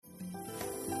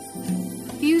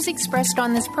views expressed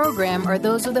on this program are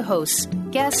those of the hosts,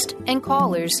 guests, and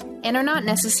callers, and are not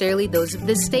necessarily those of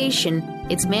this station,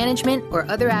 its management, or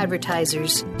other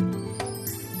advertisers.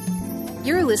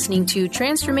 You're listening to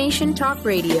Transformation Talk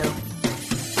Radio.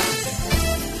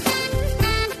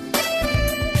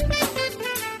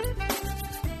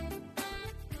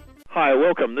 Hi,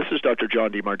 welcome. This is Dr.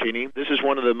 John DeMartini. This is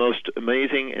one of the most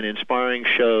amazing and inspiring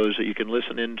shows that you can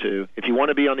listen into. If you want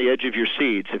to be on the edge of your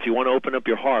seats, if you want to open up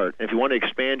your heart, if you want to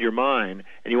expand your mind,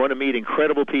 and you want to meet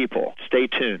incredible people, stay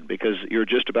tuned because you're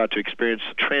just about to experience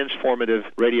a transformative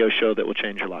radio show that will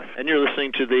change your life. And you're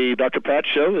listening to the Dr. Pat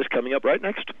Show that's coming up right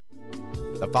next.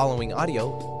 The following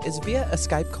audio is via a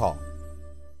Skype call.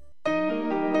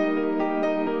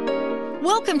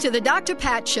 Welcome to the Dr.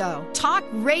 Pat Show. Talk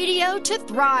radio to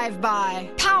thrive by.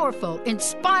 Powerful,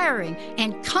 inspiring,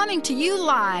 and coming to you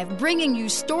live, bringing you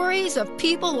stories of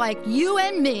people like you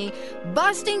and me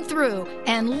busting through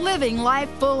and living life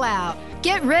full out.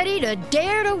 Get ready to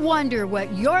dare to wonder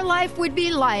what your life would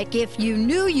be like if you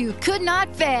knew you could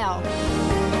not fail.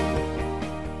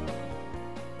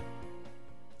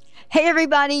 Hey,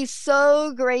 everybody.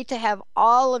 So great to have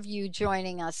all of you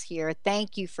joining us here.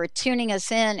 Thank you for tuning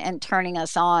us in and turning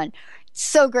us on. It's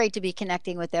so great to be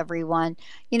connecting with everyone.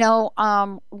 You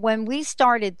know, when we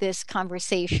started this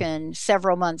conversation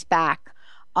several months back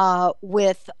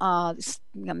with this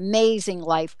amazing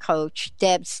life coach,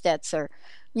 Deb Stetser,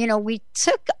 you know, we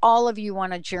took all of you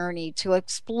on a journey to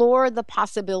explore the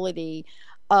possibility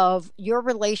of your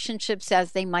relationships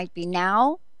as they might be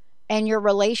now, and your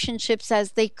relationships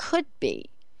as they could be.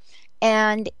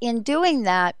 And in doing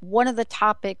that, one of the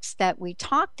topics that we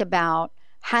talked about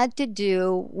had to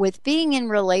do with being in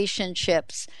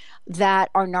relationships that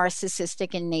are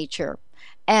narcissistic in nature.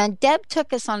 And Deb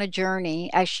took us on a journey,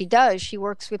 as she does. She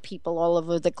works with people all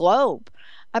over the globe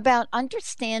about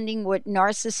understanding what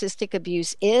narcissistic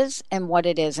abuse is and what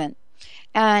it isn't.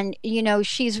 And, you know,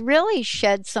 she's really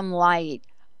shed some light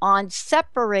on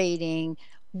separating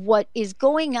what is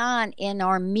going on in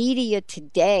our media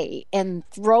today and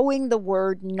throwing the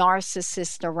word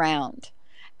narcissist around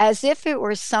as if it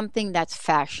were something that's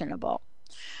fashionable.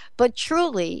 But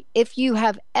truly, if you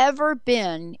have ever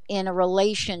been in a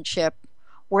relationship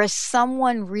where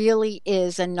someone really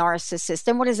is a narcissist,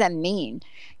 then what does that mean?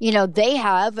 You know, they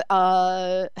have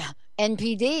NPD,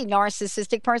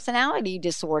 narcissistic personality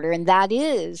disorder, and that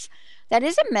is a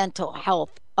mental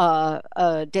health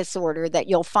disorder that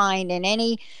you'll find in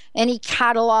any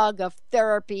catalog of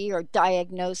therapy or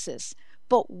diagnosis.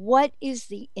 But what is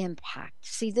the impact?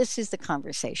 See, this is the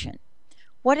conversation.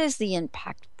 What is the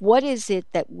impact? What is it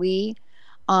that we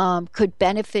could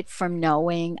benefit from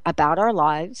knowing about our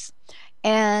lives?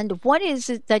 And what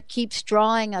is it that keeps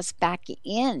drawing us back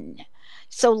in?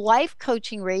 So Life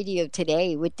Coaching Radio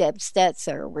today with Deb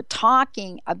Stetser, we're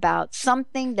talking about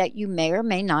something that you may or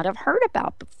may not have heard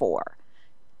about before.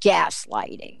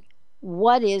 Gaslighting.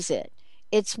 What is it?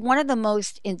 It's one of the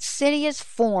most insidious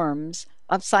forms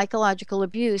of psychological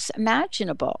abuse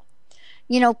imaginable.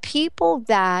 You know, people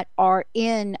that are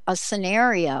in a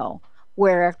scenario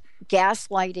where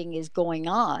gaslighting is going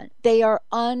on, they are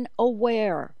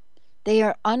unaware. They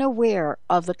are unaware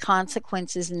of the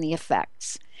consequences and the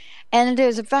effects. And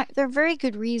there are very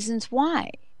good reasons why.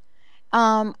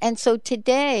 And so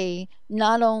today,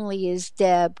 not only is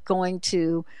Deb going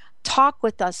to talk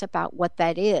with us about what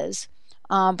that is,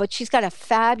 but she's got a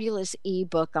fabulous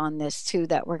ebook on this too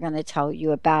that we're going to tell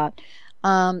you about.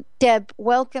 Deb,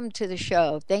 welcome to the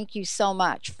show. Thank you so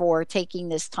much for taking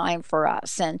this time for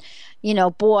us. And, you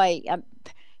know, boy,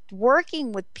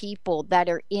 working with people that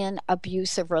are in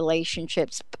abusive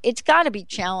relationships, it's got to be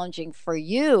challenging for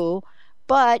you,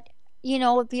 but you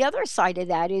know, the other side of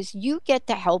that is you get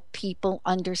to help people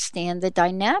understand the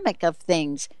dynamic of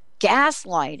things.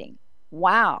 Gaslighting.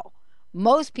 Wow.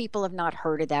 Most people have not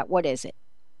heard of that. What is it?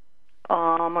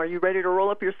 Are you ready to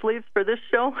roll up your sleeves for this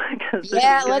show? Because this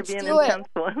yeah, is going to be an intense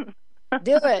one.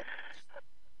 Do it.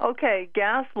 Okay,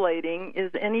 gaslighting is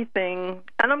anything,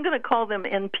 and I'm going to call them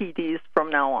NPDs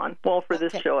from now on. Well, for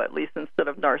this show at least, instead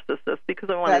of narcissists, because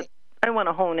I want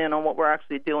to hone in on what we're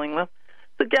actually dealing with.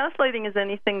 So gaslighting is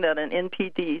anything that an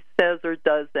NPD says or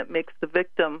does that makes the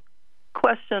victim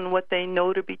question what they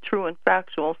know to be true and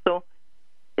factual. So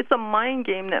it's a mind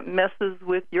game that messes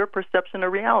with your perception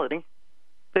of reality,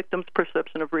 victim's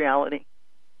perception of reality.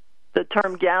 The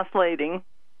term gaslighting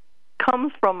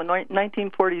comes from a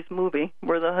 1940s movie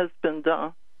where the husband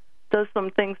does some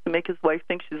things to make his wife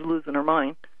think she's losing her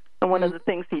mind. And one of the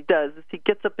things he does is he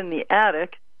gets up in the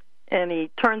attic and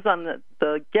he turns on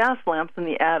the gas lamps in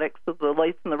the attic so the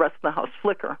lights in the rest of the house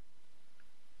flicker.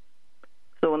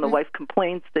 So when the wife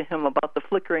complains to him about the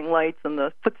flickering lights and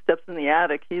the footsteps in the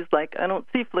attic, he's like, I don't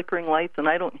see flickering lights and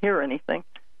I don't hear anything.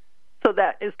 So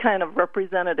that is kind of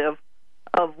representative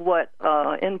of what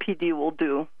NPD will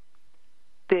do.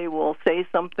 They will say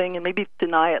something and maybe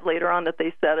deny it later on that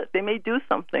they said it. They may do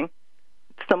something.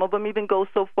 Some of them even go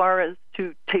so far as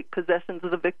to take possessions of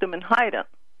the victim and hide it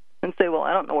and say, well,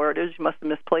 I don't know where it is. You must have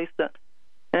misplaced it.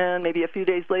 And maybe a few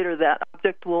days later, that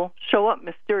object will show up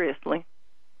mysteriously.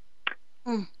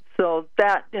 So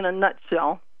that, in a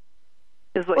nutshell,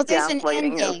 is what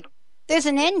gaslighting is. There's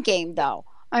an end game, though.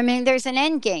 I mean, there's an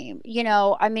end game. You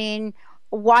know, I mean,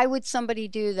 why would somebody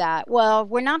do that? Well,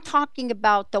 we're not talking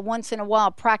about the once in a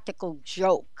while practical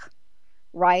joke,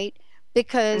 right?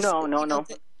 Because No.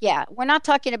 Yeah, we're not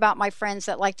talking about my friends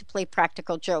that like to play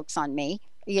practical jokes on me.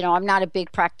 You know, I'm not a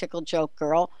big practical joke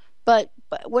girl, but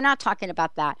we're not talking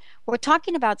about that. We're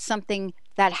talking about something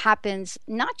that happens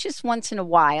not just once in a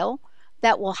while,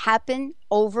 that will happen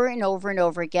over and over and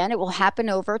over again. It will happen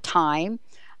over time.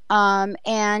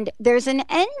 And there's an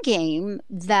end game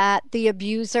that the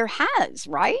abuser has,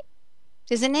 right?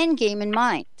 There's an end game in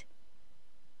mind.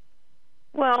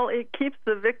 Well, it keeps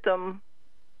the victim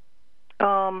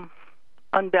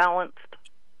unbalanced.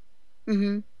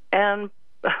 Mm-hmm. And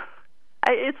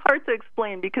it's hard to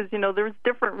explain because, you know, there's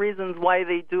different reasons why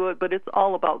they do it, but it's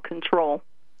all about control.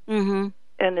 Mm-hmm.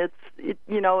 And it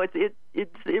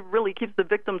really keeps the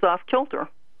victims off kilter.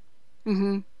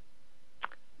 Mm-hmm.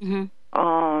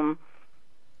 Mm-hmm.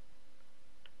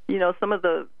 You know,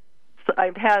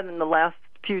 I've had in the last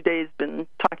few days been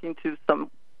talking to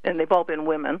some, and they've all been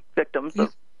women, victims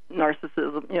of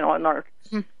narcissism, you know,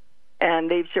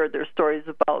 and they've shared their stories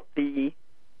about the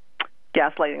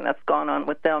gaslighting that's gone on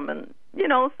with them. And, you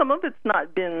know, some of it's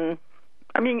not been,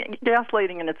 I mean,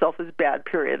 gaslighting in itself is bad,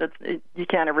 period. You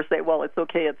can't ever say, well, it's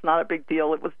okay, it's not a big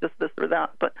deal, it was just this or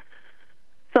that. But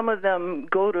some of them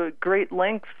go to great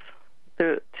lengths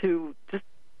to just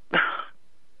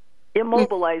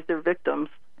immobilize their victims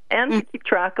and to keep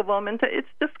track of them. And it's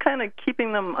just kind of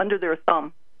keeping them under their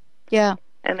thumb. Yeah.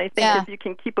 And I think if you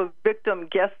can keep a victim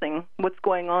guessing what's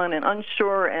going on and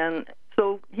unsure, and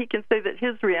so he can say that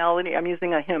his reality, I'm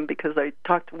using a him because I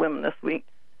talked to women this week,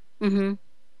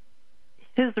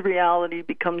 his reality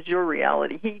becomes your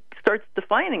reality. He starts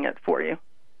defining it for you.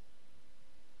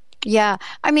 Yeah.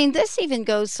 I mean, this even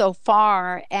goes so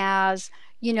far as,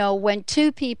 you know, when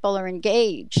two people are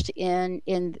engaged in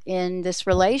this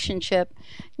relationship,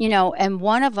 you know, and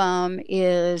one of them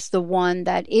is the one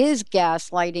that is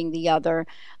gaslighting the other,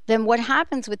 then what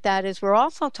happens with that is we're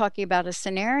also talking about a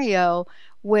scenario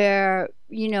where,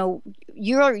 you know,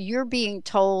 you're being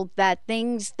told that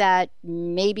things that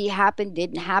maybe happened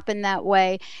didn't happen that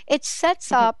way. It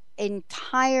sets up an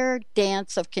entire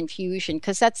dance of confusion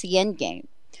because that's the end game.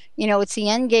 You know, it's the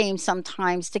end game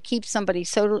sometimes to keep somebody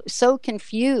so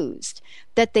confused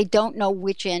that they don't know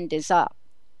which end is up.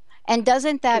 And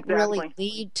doesn't that really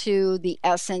lead to the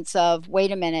essence of,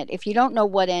 wait a minute, if you don't know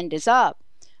what end is up,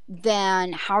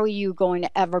 then how are you going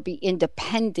to ever be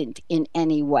independent in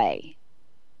any way?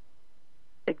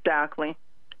 Exactly.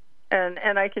 And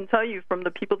I can tell you from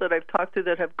the people that I've talked to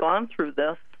that have gone through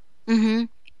this,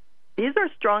 these are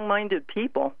strong-minded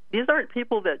people. These aren't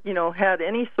people that, you know, had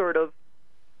any sort of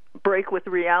break with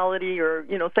reality or,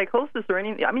 you know, psychosis or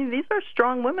anything. I mean, these are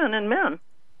strong women and men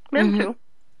too.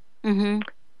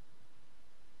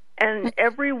 And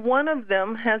every one of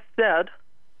them has said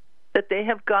that they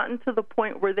have gotten to the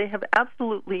point where they have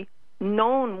absolutely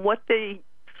known what they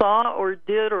saw or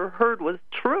did or heard was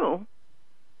true,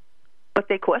 but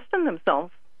they questioned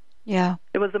themselves. Yeah.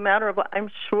 It was a matter of, I'm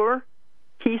sure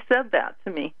he said that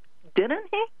to me. Didn't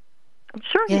he? I'm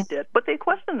sure he did, but they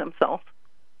questioned themselves.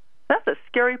 That's a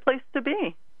scary place to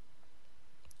be.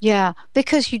 Yeah,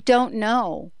 because you don't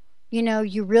know. You know,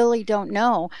 you really don't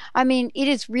know. I mean, it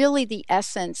is really the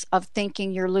essence of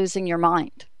thinking you're losing your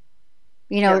mind.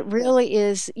 You know, it really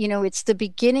is, you know, it's the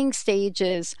beginning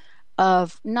stages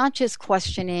of not just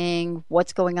questioning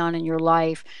what's going on in your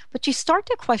life, but you start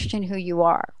to question who you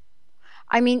are.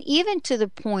 I mean, even to the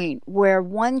point where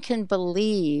one can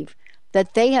believe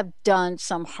that they have done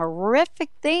some horrific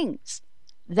things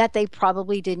that they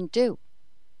probably didn't do.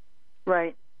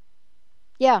 Right.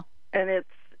 Yeah. And it's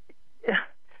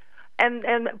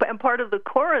and part of the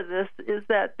core of this is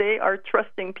that they are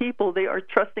trusting people. They are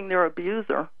trusting their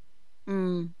abuser.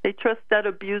 They trust that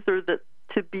abuser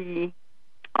to be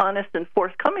honest and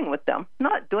forthcoming with them,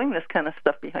 not doing this kind of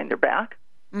stuff behind their back,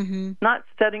 not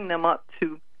setting them up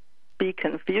to be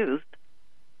confused.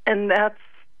 And that's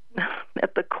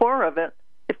at the core of it.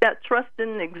 If that trust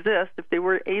didn't exist, if they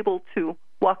were able to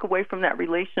walk away from that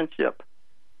relationship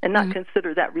and not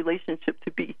consider that relationship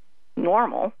to be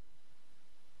normal,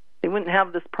 they wouldn't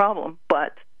have this problem.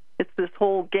 But it's this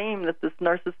whole game that this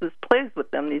narcissist plays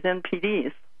with them, these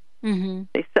NPDs. Mm-hmm.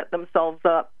 They set themselves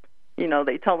up.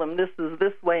 They tell them this is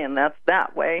this way and that's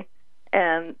that way.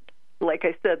 And like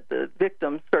I said, the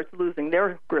victim starts losing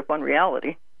their grip on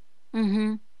reality.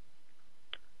 Mm-hmm.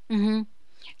 Mm-hmm.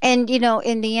 And,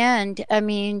 in the end, I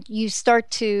mean, you start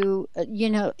to,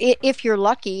 if you're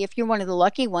lucky, if you're one of the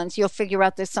lucky ones, you'll figure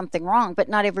out there's something wrong. But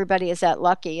not everybody is that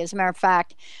lucky. As a matter of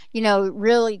fact, it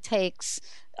really takes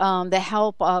the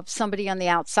help of somebody on the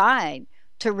outside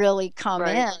to really come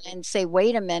in and say,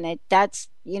 wait a minute, that's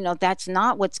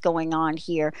not what's going on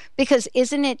here. Because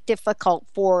isn't it difficult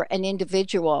for an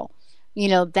individual,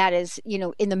 that is,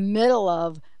 in the middle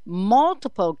of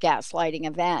multiple gaslighting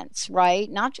events,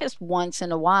 right? Not just once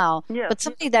in a while, but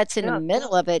somebody that's in the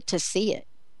middle of it to see it.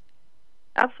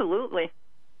 Absolutely.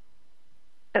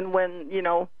 And when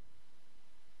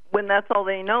that's all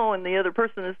they know and the other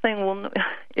person is saying, well, no,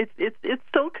 it's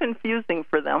so confusing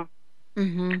for them.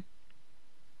 Mm-hmm.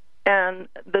 And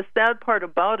the sad part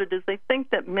about it is they think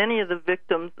that many of the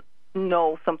victims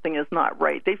know something is not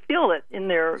right. They feel it in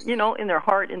their, in their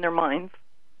heart, in their minds.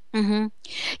 Mm-hmm.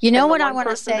 What I want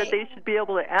to say, that they should be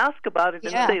able to ask about it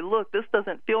and say, look, this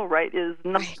doesn't feel right, is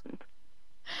not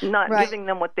giving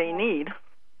them what they need.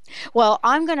 Well,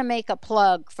 I'm going to make a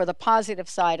plug for the positive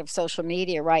side of social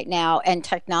media right now and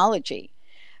technology.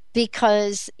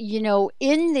 Because,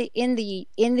 in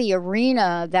the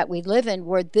arena that we live in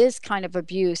where this kind of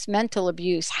abuse, mental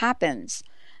abuse happens,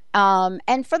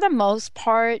 and for the most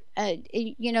part,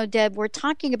 Deb, we're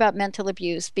talking about mental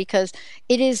abuse because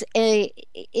it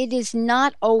is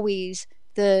not always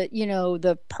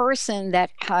the person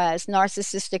that has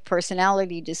narcissistic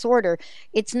personality disorder.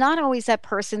 It's not always that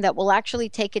person that will actually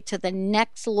take it to the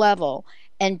next level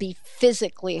and be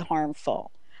physically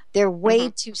harmful. They're way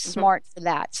too smart for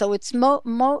that. So it's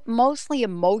mostly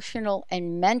emotional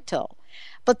and mental.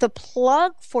 But the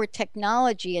plug for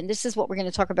technology, and this is what we're going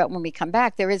to talk about when we come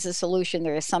back, there is a solution,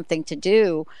 there is something to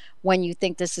do when you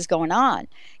think this is going on,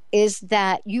 is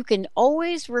that you can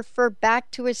always refer back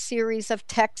to a series of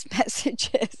text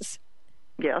messages.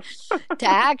 Yes. To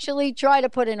actually try to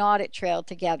put an audit trail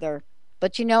together.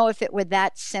 But if it were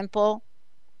that simple,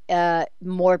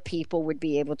 more people would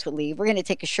be able to leave. We're going to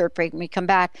take a short break. When we come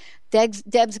back, Deb's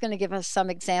going to give us some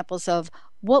examples of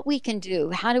what we can do.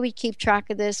 How do we keep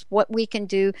track of this? What we can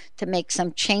do to make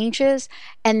some changes.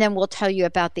 And then we'll tell you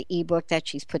about the ebook that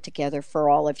she's put together for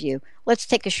all of you. Let's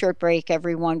take a short break,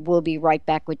 everyone. We'll be right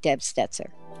back with Deb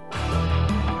Stetser.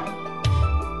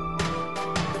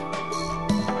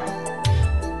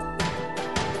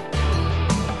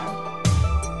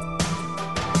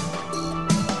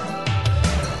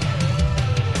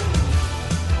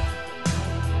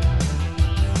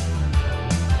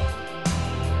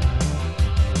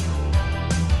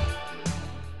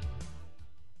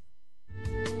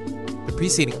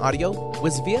 Preceding audio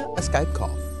was via a Skype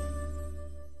call.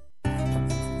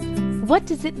 What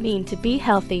does it mean to be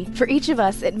healthy? For each of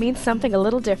us, it means something a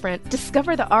little different.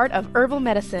 Discover the art of herbal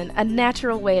medicine, a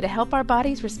natural way to help our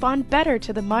bodies respond better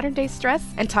to the modern-day stress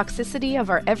and toxicity of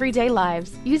our everyday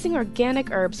lives. Using organic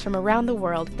herbs from around the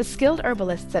world, the skilled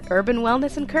herbalists at Urban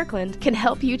Wellness in Kirkland can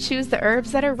help you choose the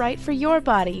herbs that are right for your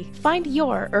body. Find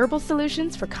your herbal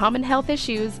solutions for common health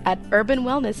issues at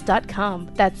urbanwellness.com.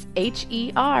 That's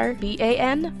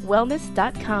HERBAN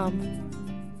wellness.com.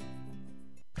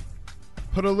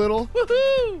 Put a little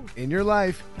woohoo in your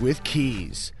life with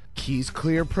Keys. Keys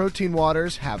Clear Protein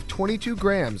Waters have 22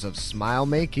 grams of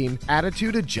smile-making,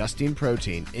 attitude-adjusting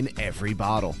protein in every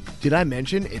bottle. Did I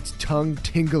mention its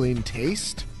tongue-tingling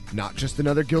taste? Not just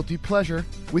another guilty pleasure.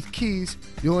 With Keys,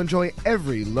 you'll enjoy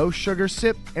every low-sugar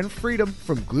sip and freedom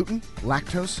from gluten,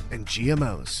 lactose, and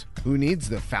GMOs. Who needs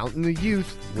the fountain of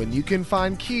youth when you can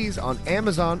find Keys on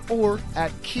Amazon or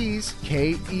at Keys,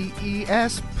 Kees,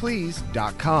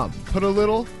 please.com. Put a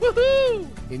little woohoo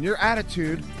in your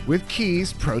attitude with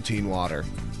Keys Protein Water.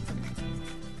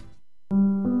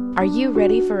 Are you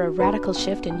ready for a radical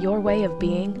shift in your way of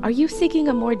being? Are you seeking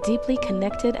a more deeply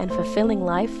connected and fulfilling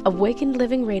life? Awakened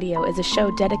Living Radio is a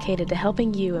show dedicated to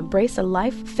helping you embrace a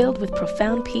life filled with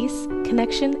profound peace,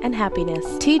 connection, and happiness.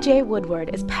 TJ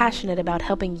Woodward is passionate about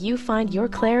helping you find your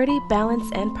clarity, balance,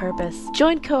 and purpose.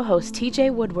 Join co-host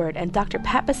TJ Woodward and Dr.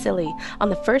 Pat Basili on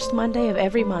the first Monday of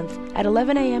every month at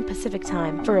 11 a.m. Pacific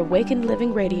Time for Awakened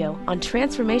Living Radio on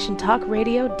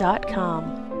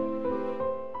TransformationTalkRadio.com.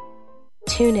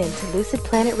 Tune in to Lucid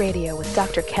Planet Radio with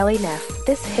Dr. Kelly Neff.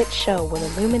 This hit show will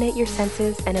illuminate your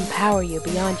senses and empower you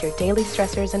beyond your daily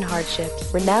stressors and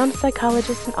hardships. Renowned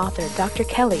psychologist and author Dr.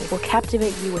 Kelly will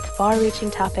captivate you with far-reaching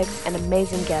topics and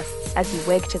amazing guests as you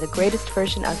wake to the greatest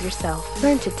version of yourself.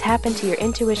 Learn to tap into your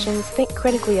intuitions, think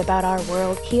critically about our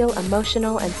world, heal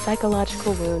emotional and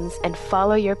psychological wounds, and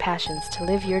follow your passions to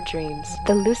live your dreams.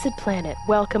 The Lucid Planet.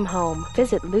 Welcome home.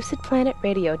 Visit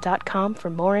lucidplanetradio.com for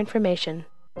more information.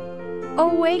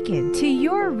 Awaken to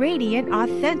your radiant,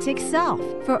 authentic self.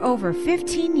 For over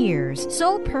 15 years,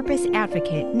 soul purpose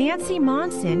advocate Nancy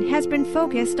Monson has been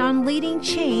focused on leading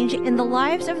change in the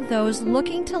lives of those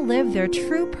looking to live their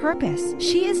true purpose.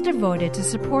 She is devoted to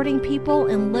supporting people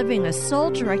in living a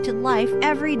soul-directed life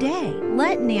every day.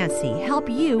 Let Nancy help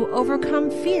you overcome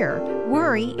fear,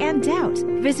 worry, and doubt.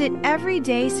 Visit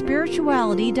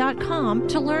everydayspirituality.com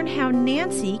to learn how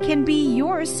Nancy can be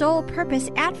your soul purpose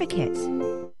advocate.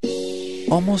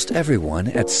 Almost everyone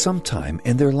at some time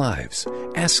in their lives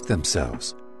ask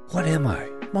themselves, what am I?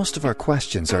 Most of our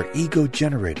questions are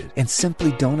ego-generated and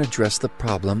simply don't address the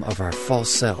problem of our false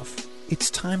self. It's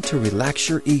time to relax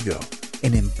your ego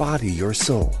and embody your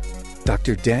soul.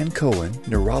 Dr. Dan Cohen,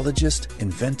 neurologist,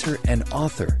 inventor, and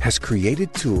author, has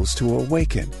created tools to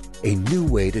awaken, a new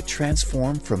way to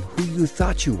transform from who you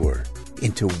thought you were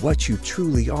into what you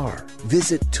truly are.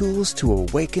 Visit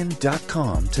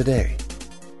toolstoawaken.com today.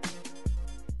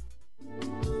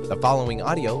 The following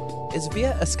audio is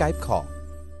via a Skype call.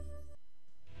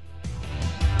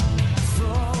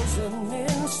 Frozen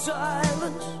in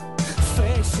silence,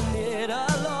 facing it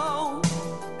alone.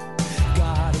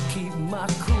 Gotta keep my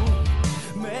cool,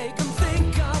 make them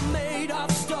think I'm made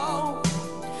of stone.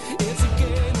 It's a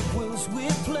game of wills we're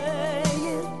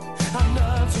playing. Our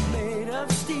nerves are made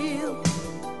of steel,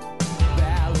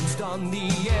 balanced on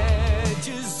the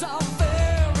edges of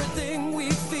everything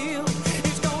we feel.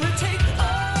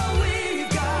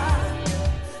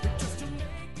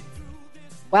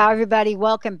 Wow, everybody,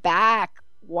 welcome back.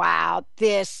 Wow,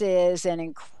 this is an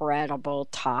incredible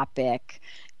topic.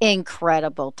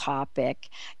 Incredible topic.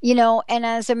 You know, and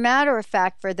as a matter of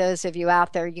fact, for those of you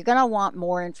out there, you're going to want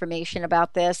more information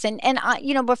about this. And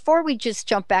you know, before we just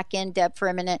jump back in, Deb, for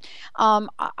a minute, I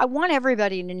want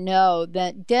everybody to know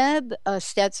that Deb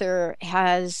Stetser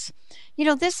has, you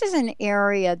know, this is an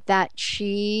area that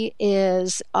she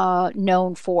is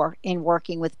known for in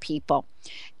working with people.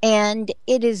 And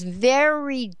it is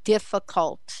very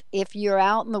difficult if you're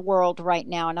out in the world right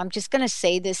now, and I'm just going to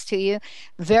say this to you,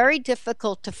 very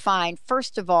difficult to find,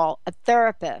 first of all, a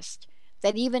therapist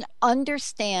that even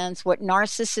understands what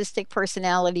narcissistic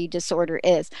personality disorder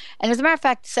is. And as a matter of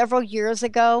fact, several years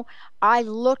ago, I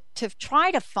looked to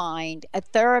try to find a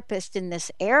therapist in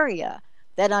this area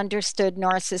that understood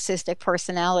narcissistic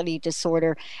personality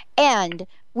disorder. And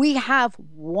we have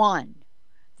one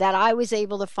that I was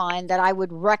able to find that I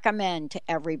would recommend to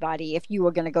everybody if you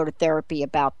were going to go to therapy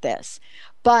about this.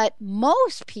 But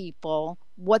most people,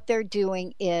 what they're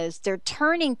doing is they're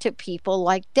turning to people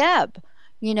like Deb,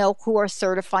 you know, who are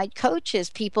certified coaches,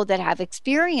 people that have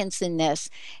experience in this.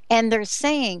 And they're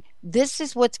saying, this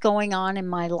is what's going on in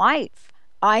my life.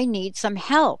 I need some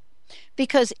help.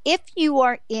 Because if you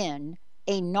are in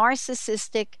a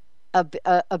narcissistic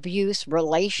abuse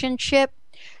relationship,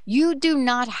 you do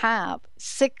not have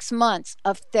 6 months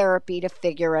of therapy to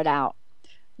figure it out.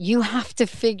 You have to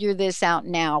figure this out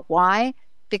now. Why?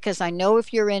 Because I know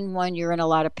if you're in one, you're in a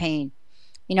lot of pain.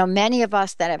 You know, many of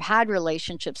us that have had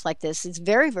relationships like this, it's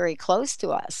very, very close to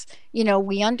us. You know,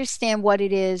 we understand what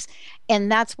it is,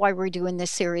 and that's why we're doing this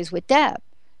series with Deb,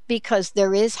 because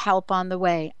there is help on the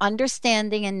way.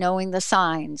 Understanding and knowing the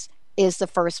signs is the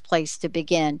first place to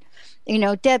begin. You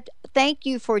know, Deb, thank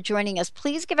you for joining us.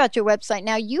 Please give out your website.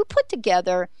 Now, you put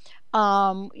together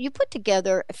a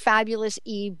fabulous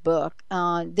ebook.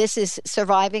 This is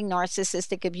Surviving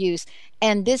Narcissistic Abuse,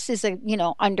 and this is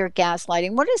under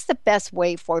gaslighting. What is the best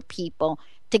way for people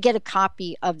to get a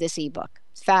copy of this ebook?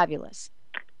 It's fabulous.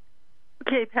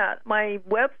 Okay, Pat, my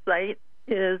website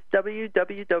is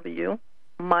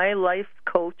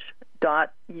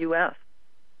www.mylifecoach.us.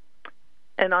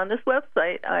 And on this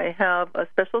website, I have a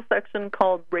special section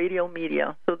called Radio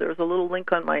Media. So there's a little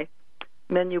link on my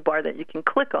menu bar that you can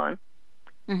click on.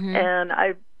 Mm-hmm. And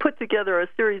I put together a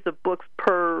series of books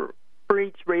per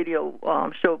each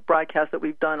radio show broadcast that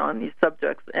we've done on these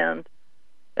subjects. And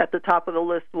at the top of the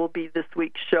list will be this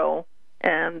week's show.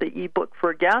 And the ebook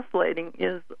for gaslighting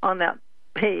is on that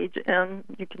page, and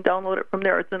you can download it from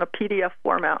there. It's in a PDF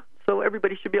format, so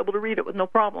everybody should be able to read it with no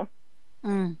problem.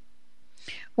 Mm.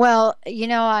 Well,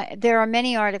 there are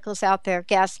many articles out there,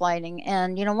 gaslighting,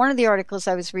 and one of the articles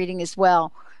I was reading as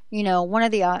well, One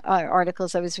of the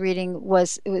articles I was reading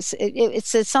it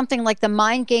said something like the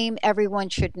mind game everyone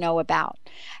should know about.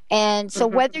 And so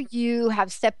whether you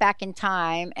have stepped back in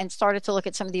time and started to look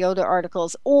at some of the older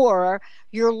articles, or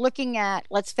you're looking at,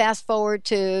 let's fast forward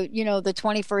to, the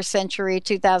 21st century,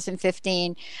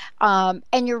 2015,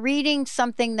 and you're reading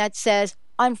something that says,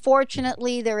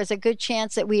 unfortunately, there is a good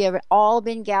chance that we have all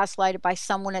been gaslighted by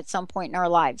someone at some point in our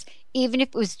lives, even if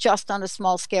it was just on a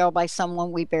small scale by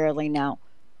someone we barely know.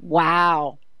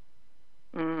 Wow.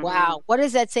 Wow. What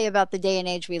does that say about the day and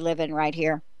age we live in right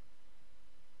here?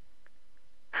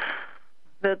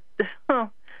 That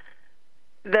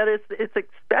it's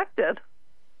expected,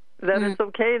 that it's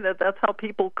okay, that's how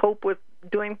people cope with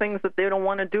doing things that they don't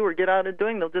want to do or get out of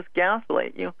doing. They'll just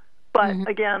gaslight you. But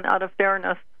again, out of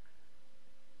fairness,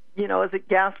 is it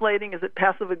gaslighting? Is it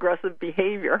passive-aggressive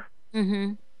behavior?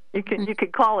 You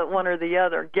could call it one or the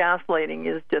other. Gaslighting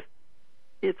is just,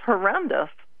 it's horrendous.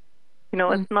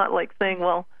 It's not like saying,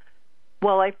 well,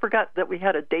 I forgot that we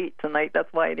had a date tonight,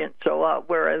 that's why I didn't show up.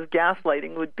 Whereas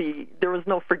gaslighting would be, there was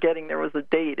no forgetting there was a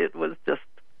date. It was just,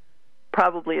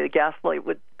 probably a gaslight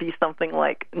would be something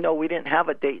like, no, we didn't have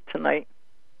a date tonight.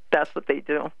 That's what they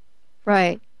do.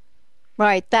 Right.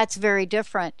 That's very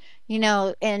different.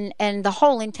 And the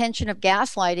whole intention of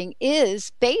gaslighting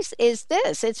is this.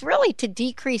 It's really to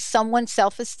decrease someone's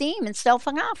self-esteem and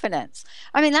self-confidence.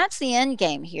 I mean, that's the end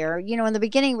game here. In the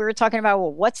beginning we were talking about,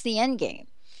 well, what's the end game?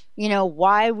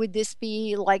 Why would this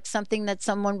be like something that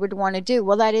someone would want to do?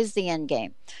 Well, that is the end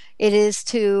game. It is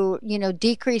to,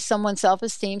 decrease someone's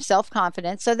self-esteem,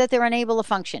 self-confidence, so that they're unable to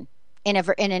function in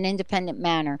an independent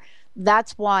manner.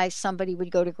 That's why somebody would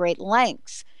go to great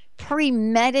lengths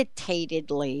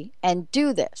premeditatedly and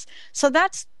do this. So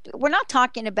we're not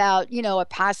talking about, a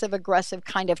passive aggressive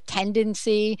kind of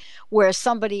tendency where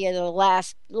somebody at a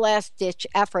last ditch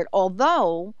effort,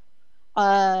 although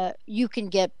you can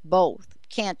get both,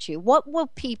 can't you? What will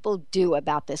people do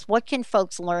about this? What can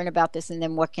folks learn about this, and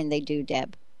then what can they do,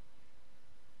 Deb?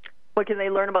 What can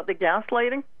they learn about the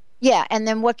gaslighting? Yeah, and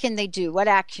then what can they do? What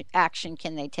action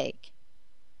can they take?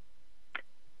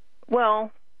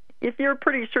 Well, if you're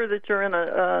pretty sure that you're in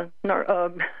a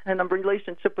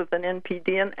relationship with an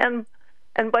NPD,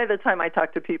 and by the time I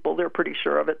talk to people, they're pretty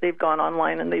sure of it. They've gone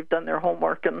online and they've done their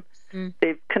homework and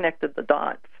they've connected the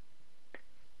dots.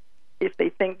 If they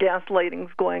think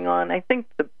gaslighting's going on, I think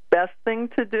the best thing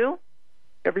to do,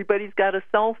 everybody's got a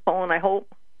cell phone, I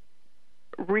hope,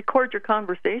 record your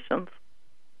conversations.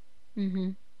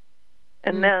 And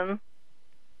then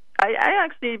I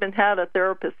actually even had a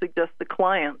therapist suggest to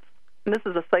clients, and this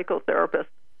is a psychotherapist,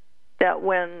 that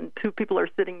when two people are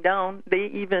sitting down,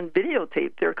 they even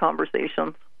videotape their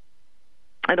conversations.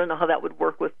 I don't know how that would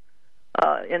work with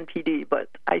NPD, but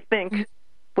I think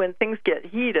when things get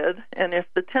heated, and if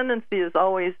the tendency is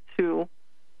always to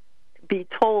be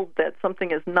told that something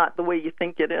is not the way you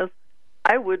think it is,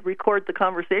 I would record the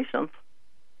conversations.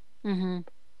 So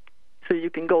you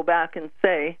can go back and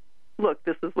say, look,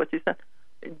 this is what you said.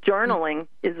 Journaling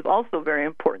is also very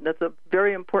important. That's a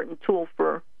very important tool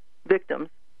for victims,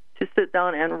 to sit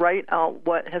down and write out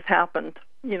what has happened,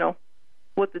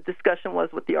 what the discussion was,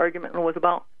 what the argument was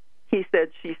about. He said,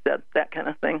 she said, that kind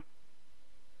of thing.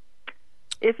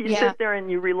 If you sit there and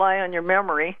you rely on your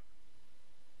memory,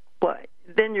 well,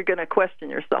 then you're going to question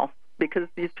yourself, because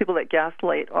these people that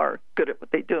gaslight are good at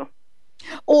what they do.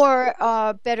 Or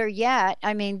better yet,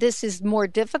 I mean, this is more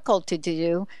difficult to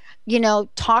do,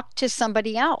 talk to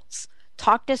somebody else.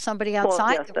 Talk to somebody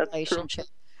outside the relationship.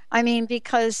 True. I mean,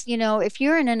 because, if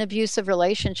you're in an abusive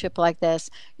relationship like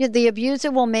this, the abuser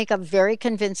will make up very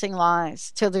convincing lies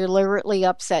to deliberately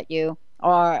upset you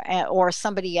or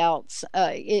somebody else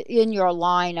in your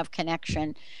line of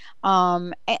connection,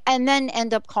 and then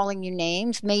end up calling you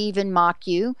names, may even mock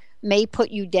you, may put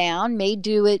you down, may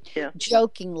do it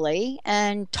jokingly,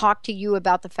 and talk to you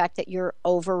about the fact that you're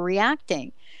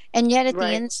overreacting. And yet at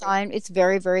the inside, it's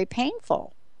very, very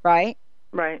painful, right?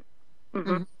 Right.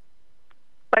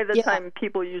 By the time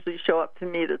people usually show up to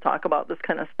me to talk about this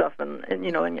kind of stuff and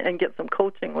get some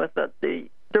coaching with it,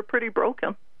 they're pretty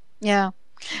broken. Yeah.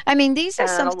 I mean, these are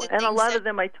some of the things. And a lot of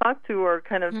them I talk to are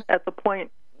kind of at the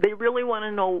point, they really want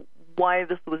to know why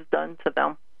this was done to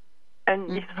them.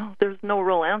 And, there's no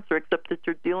real answer except that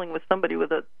you're dealing with somebody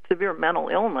with a severe mental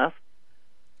illness.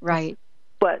 Right.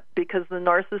 But because the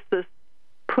narcissist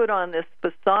put on this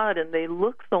facade and they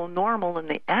look so normal and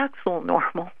they act so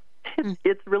normal,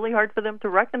 it's really hard for them to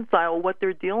reconcile what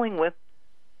they're dealing with,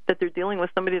 that they're dealing with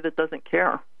somebody that doesn't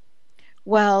care.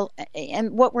 Well,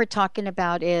 and what we're talking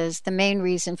about is the main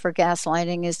reason for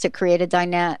gaslighting is to create a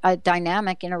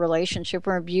dynamic in a relationship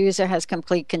where abuser has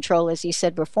complete control, as you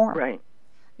said before. Right.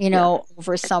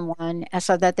 over someone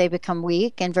so that they become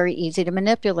weak and very easy to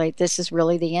manipulate. This is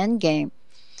really the end game.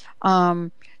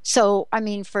 So, I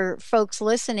mean, for folks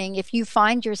listening, if you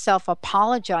find yourself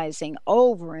apologizing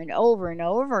over and over and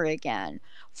over again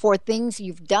for things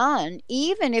you've done,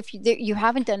 even if you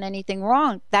haven't done anything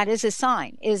wrong, that is a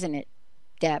sign, isn't it,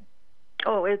 Deb?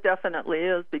 Oh, it definitely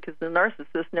is, because the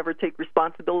narcissists never take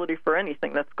responsibility for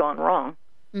anything that's gone wrong.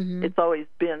 Mm-hmm. It's always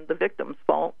been the victim's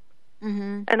fault.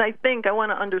 Mm-hmm. And I think I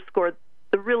want to underscore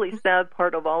the really sad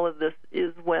part of all of this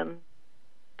is when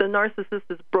the narcissist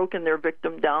has broken their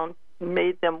victim down,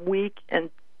 made them weak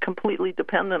and completely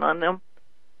dependent on them.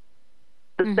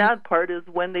 The sad part is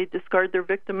when they discard their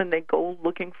victim and they go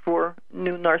looking for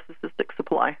new narcissistic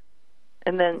supply.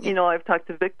 And then, I've talked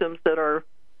to victims that are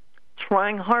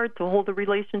trying hard to hold a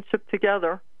relationship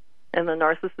together, and the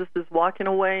narcissist is walking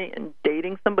away and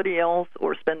dating somebody else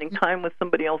or spending time with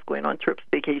somebody else, going on trips,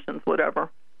 vacations,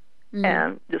 whatever,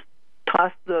 and just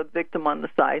toss the victim on the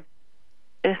side.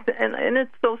 And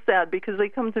it's so sad because they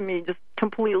come to me just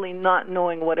completely not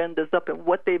knowing what end is up and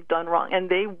what they've done wrong. And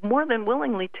they more than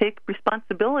willingly take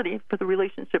responsibility for the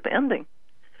relationship ending,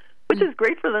 which is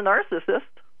great for the narcissist.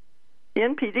 The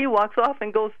NPD walks off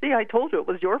and goes, see, I told you it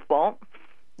was your fault.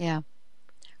 Yeah.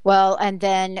 Well, and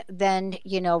then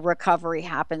recovery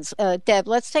happens. Deb,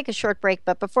 let's take a short break.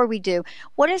 But before we do,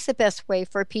 what is the best way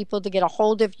for people to get a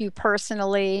hold of you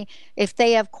personally if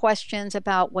they have questions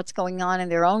about what's going on in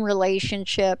their own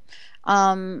relationship?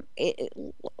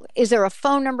 Is there a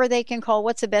phone number they can call?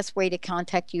 What's the best way to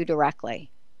contact you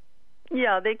directly?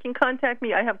 Yeah, they can contact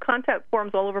me. I have contact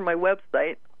forms all over my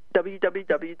website,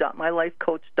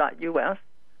 www.mylifecoach.us.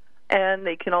 And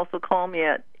they can also call me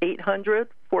at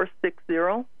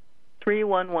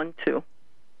 800-460-3112.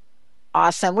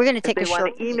 Awesome. We're going to take a short... If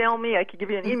they want to email me, I could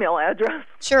give you an email address.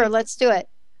 Sure, let's do it.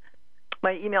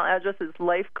 My email address is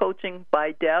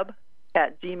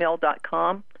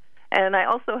lifecoachingbydeb@gmail.com. And I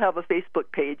also have a Facebook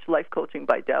page, Life Coaching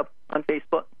by Deb, on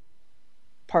Facebook.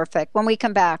 Perfect. When we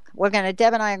come back,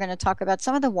 Deb and I are going to talk about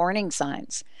some of the warning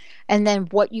signs and then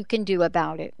what you can do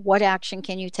about it. What action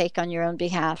can you take on your own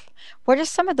behalf? What are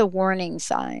some of the warning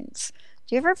signs?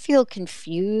 Do you ever feel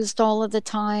confused all of the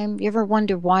time? You ever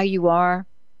wonder why you are?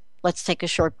 Let's take a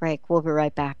short break. We'll be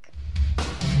right back.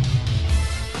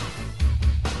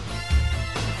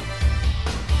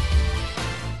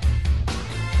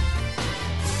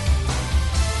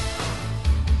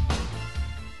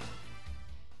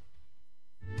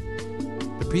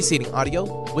 The preceding audio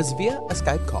was via a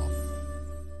Skype call.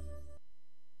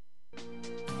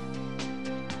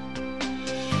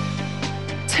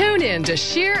 Tune in to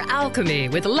Sheer Alchemy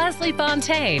with Leslie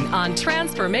Fontaine on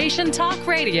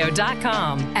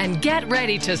TransformationTalkRadio.com and get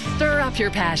ready to stir up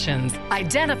your passions,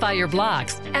 identify your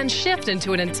blocks, and shift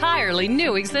into an entirely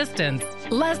new existence.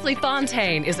 Leslie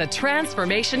Fontaine is a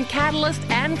transformation catalyst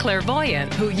and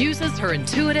clairvoyant who uses her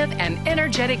intuitive and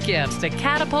energetic gifts to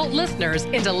catapult listeners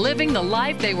into living the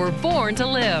life they were born to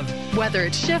live. Whether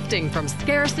it's shifting from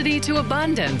scarcity to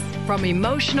abundance, from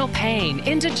emotional pain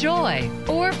into joy,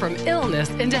 or from illness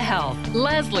into health,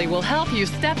 Leslie will help you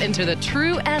step into the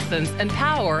true essence and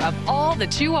power of all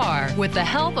that you are with the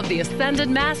help of the Ascended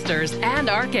Masters and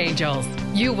Archangels.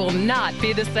 You will not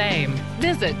be the same.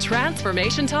 Visit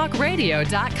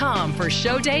TransformationTalkRadio.com for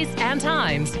show dates and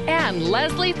times and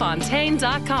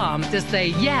LeslieFontaine.com to say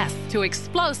yes to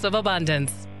explosive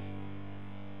abundance.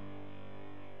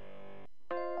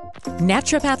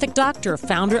 Naturopathic doctor,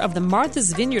 founder of the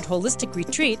Martha's Vineyard Holistic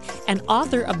Retreat, and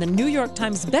author of the New York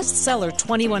Times bestseller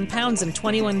 21 Pounds in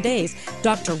 21 Days,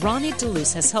 Dr. Ronnie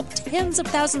DeLuce has helped tens of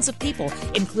thousands of people,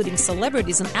 including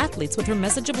celebrities and athletes, with her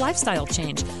message of lifestyle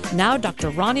change. Now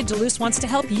Dr. Ronnie DeLuce wants to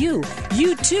help you.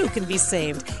 You too can be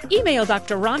saved. Email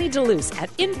Dr. Ronnie DeLuce at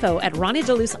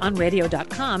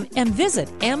info@ronniedeluceonradio.com and visit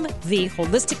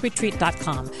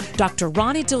mtheholisticretreat.com. Dr.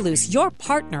 Ronnie DeLuce, your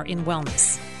partner in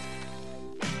wellness.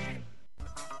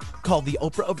 Called the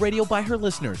Oprah of radio by her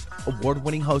listeners,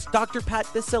 award-winning host Dr. Pat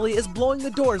Baccili is blowing the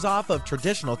doors off of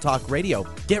traditional talk radio.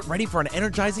 Get ready for an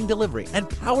energizing delivery and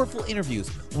powerful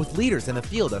interviews with leaders in the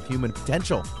field of human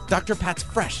potential. Dr. Pat's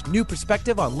fresh, new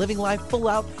perspective on living life full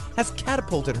out has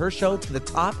catapulted her show to the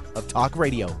top of talk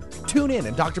radio. Tune in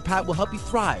and Dr. Pat will help you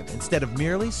thrive instead of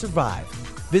merely survive.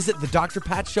 Visit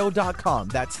thedrpatshow.com.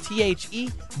 That's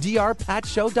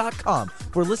THEDRPatshow.com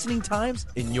for listening times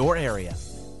in your area.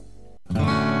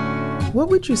 What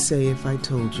would you say if I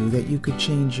told you that you could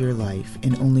change your life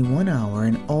in only 1 hour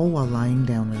and all while lying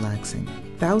down relaxing?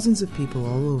 Thousands of people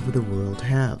all over the world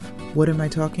have. What am I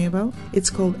talking about? It's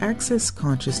called Access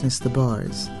Consciousness, the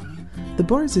bars. The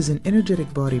bars is an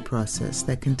energetic body process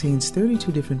that contains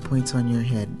 32 different points on your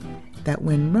head. that,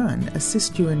 when run,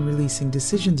 assist you in releasing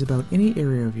decisions about any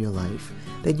area of your life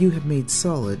that you have made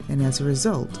solid and as a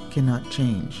result cannot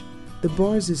change. The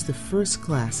bars is the first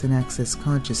class in Access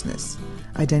Consciousness,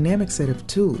 a dynamic set of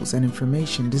tools and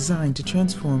information designed to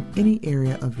transform any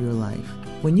area of your life.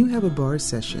 When you have a bars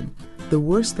session, the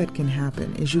worst that can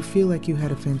happen is you feel like you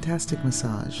had a fantastic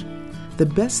massage. The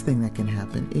best thing that can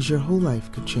happen is your whole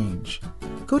life could change.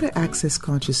 Go to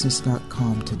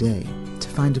accessconsciousness.com today to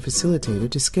find a facilitator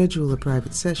to schedule a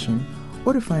private session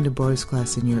or to find a bars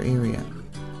class in your area.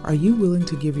 Are you willing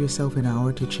to give yourself an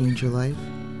hour to change your life?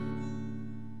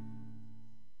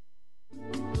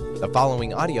 The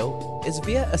following audio is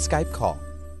via a Skype call.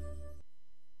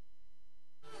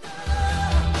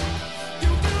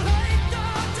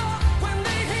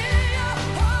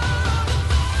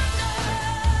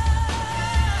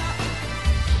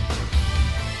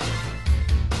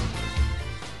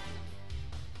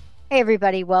 Hey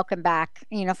everybody, welcome back.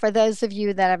 For those of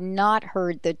you that have not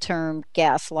heard the term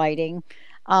gaslighting,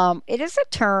 it is a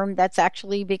term that's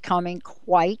actually becoming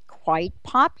quite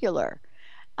popular.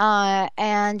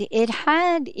 And it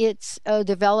had its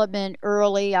development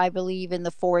early, I believe, in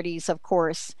the 40s, of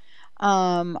course.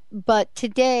 But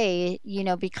today,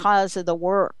 because of the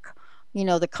work,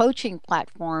 the coaching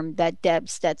platform that Deb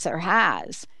Stetser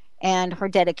has and her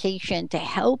dedication to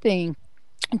helping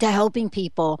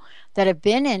people that have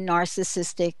been in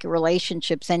narcissistic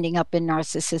relationships ending up in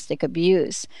narcissistic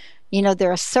abuse.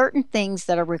 There are certain things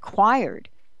that are required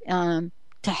to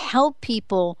help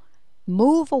people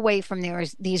move away from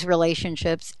these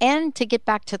relationships and to get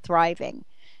back to thriving.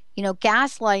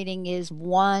 Gaslighting is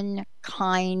one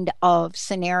kind of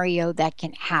scenario that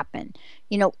can happen.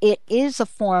 It is a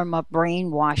form of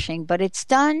brainwashing, but it's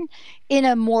done in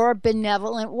a more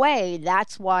benevolent way.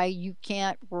 That's why you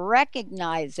can't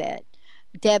recognize it.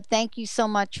 Deb, thank you so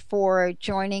much for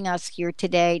joining us here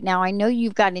today. Now, I know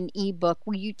you've got an ebook.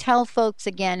 Will you tell folks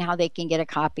again how they can get a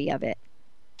copy of it?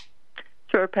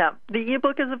 Sure, Pat. The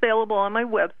ebook is available on my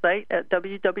website at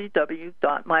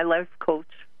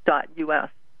www.mylifecoach.us.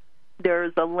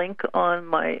 There's a link on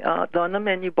the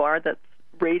menu bar that's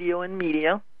radio and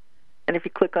media, and if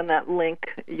you click on that link,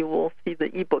 you will see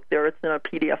the ebook there. It's in a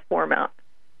PDF format.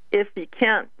 If you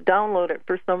can't download it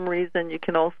for some reason, you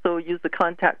can also use the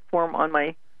contact form on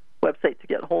my website to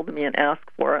get hold of me and ask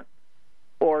for it,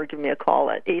 or give me a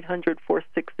call at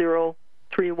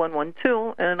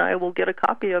 800-460-3112, and I will get a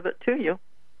copy of it to you.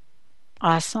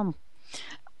 Awesome.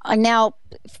 Now,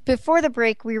 before the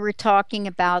break, we were talking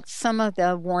about some of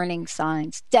the warning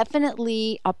signs.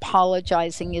 Definitely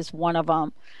apologizing is one of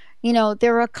them.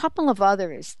 There are a couple of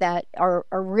others that are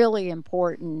really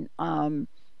important to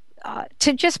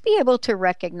just be able to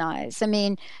recognize.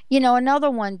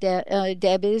 Another one,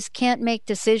 Deb, is can't make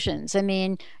decisions.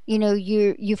 You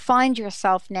find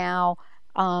yourself now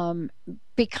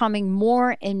becoming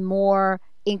more and more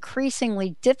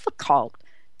increasingly difficult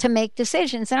to make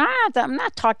decisions. And I'm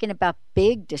not talking about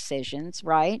big decisions,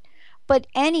 right? But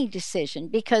any decision,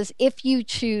 because if you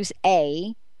choose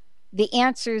A, the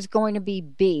answer is going to be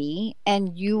B,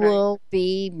 and you will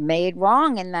be made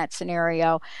wrong in that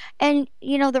scenario. And,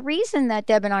 the reason that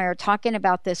Deb and I are talking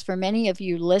about this for many of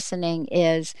you listening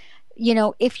is,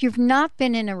 if you've not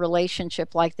been in a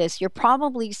relationship like this, you're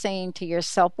probably saying to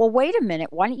yourself, well, wait a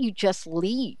minute, why don't you just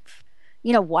leave?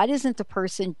 Why doesn't the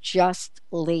person just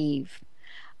leave?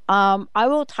 I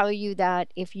will tell you that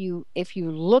if you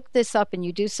look this up and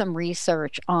you do some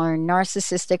research on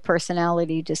narcissistic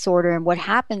personality disorder and what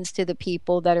happens to the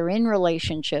people that are in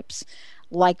relationships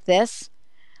like this,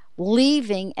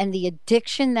 leaving and the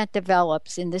addiction that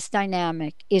develops in this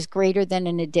dynamic is greater than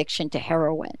an addiction to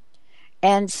heroin.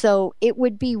 And so it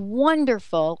would be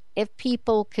wonderful if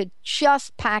people could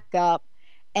just pack up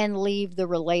and leave the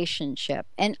relationship.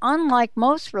 And unlike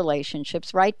most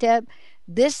relationships, right, Deb,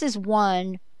 this is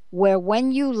one where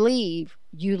when you leave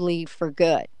for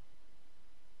good.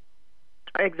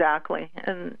 Exactly.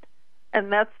 And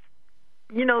that's,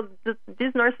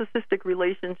 these narcissistic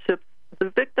relationships, the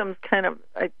victims kind of,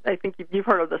 I think you've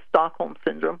heard of the Stockholm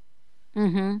Syndrome,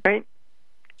 mm-hmm. right?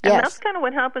 And yes. That's kind of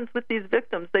what happens with these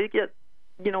victims. They get,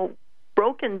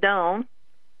 broken down,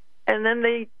 and then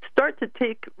they start to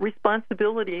take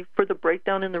responsibility for the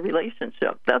breakdown in the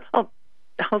relationship. That's how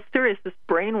serious this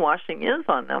brainwashing is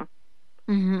on them.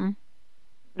 Mm-hmm.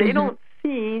 They mm-hmm. don't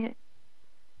see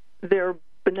their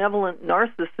benevolent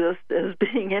narcissist as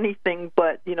being anything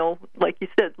but, like you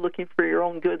said, looking for your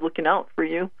own good, looking out for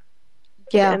you.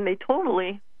 Yeah. And they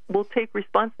totally will take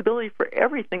responsibility for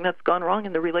everything that's gone wrong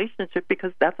in the relationship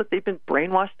because that's what they've been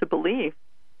brainwashed to believe.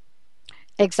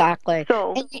 Exactly.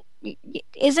 So,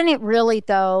 isn't it really,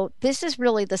 though, this is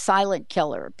really the silent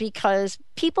killer, because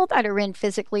people that are in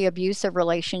physically abusive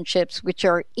relationships, which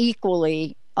are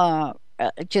equally,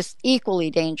 just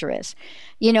equally dangerous,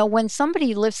 when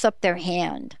somebody lifts up their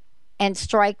hand and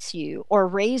strikes you, or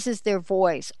raises their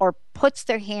voice, or puts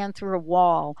their hand through a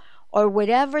wall, or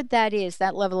whatever that is,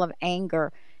 that level of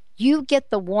anger, you get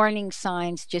the warning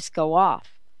signs just go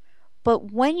off.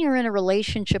 But when you're in a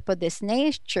relationship of this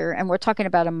nature, and we're talking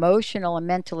about emotional and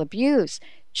mental abuse,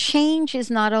 change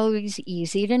is not always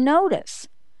easy to notice.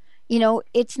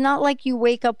 It's not like you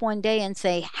wake up one day and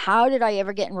say, how did I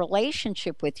ever get in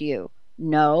relationship with you?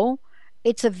 No,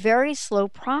 it's a very slow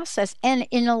process. And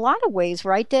in a lot of ways,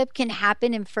 right, Deb, can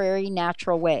happen in very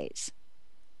natural ways.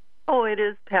 Oh, it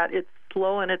is, Pat. It's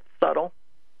slow and it's subtle.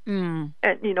 Mm.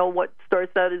 And, what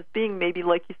starts out as being maybe,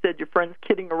 like you said, your friends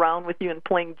kidding around with you and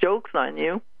playing jokes on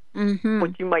you,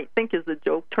 what you might think is a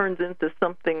joke turns into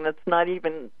something that's not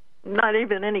even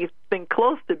anything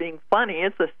close to being funny.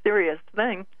 It's a serious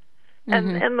thing.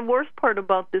 And the worst part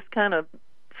about this kind of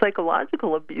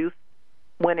psychological abuse,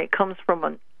 when it comes from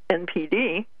an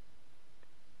NPD,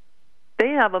 they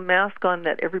have a mask on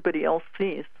that everybody else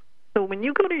sees. So when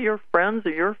you go to your friends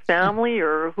or your family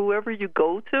or whoever you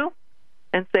go to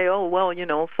and say, oh, well,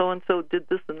 so-and-so did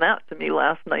this and that to me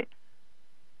last night,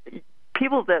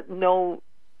 people that know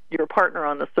your partner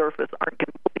on the surface aren't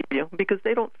going to believe you because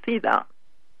they don't see that.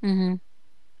 Mm-hmm.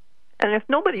 And if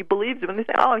nobody believes you when they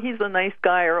say, oh, he's a nice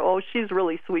guy, or, oh, she's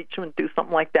really sweet, she wouldn't do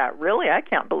something like that. Really? I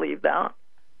can't believe that.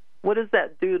 What does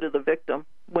that do to the victim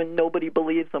when nobody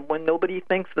believes them, when nobody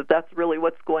thinks that that's really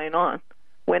what's going on,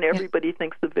 when everybody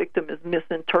thinks the victim is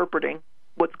misinterpreting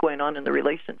what's going on in the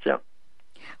relationship?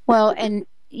 Well, and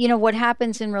what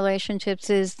happens in relationships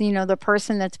is, the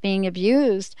person that's being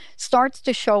abused starts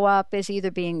to show up as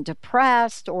either being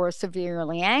depressed or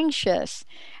severely anxious,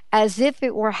 as if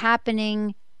it were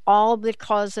happening all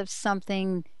because of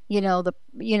something,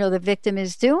 the victim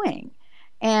is doing.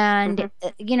 And,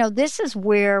 this is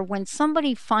where, when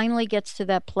somebody finally gets to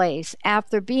that place,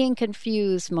 after being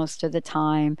confused most of the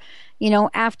time,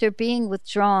 after being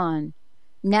withdrawn,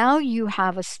 now you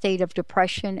have a state of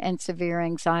depression and severe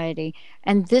anxiety.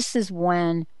 And this is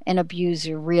when an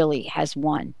abuser really has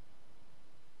won.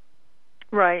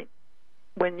 Right.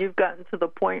 When you've gotten to the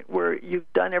point where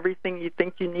you've done everything you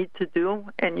think you need to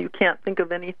do and you can't think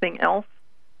of anything else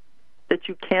that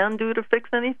you can do to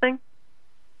fix anything,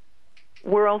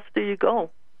 where else do you go?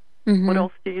 Mm-hmm. What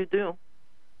else do you do?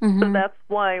 Mm-hmm. So that's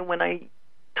why when I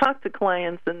talk to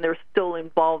clients and they're still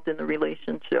involved in the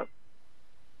relationship,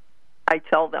 I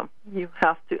tell them, you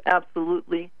have to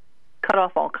absolutely cut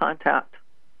off all contact.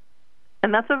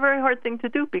 And that's a very hard thing to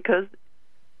do because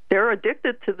they're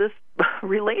addicted to this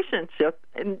relationship.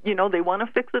 And, they want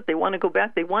to fix it. They want to go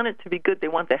back. They want it to be good. They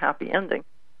want the happy ending.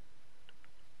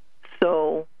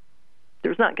 So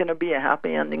there's not going to be a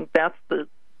happy ending. That's the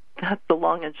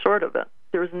long and short of it.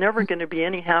 There's never going to be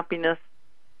any happiness.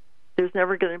 There's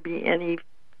never going to be any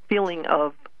feeling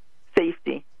of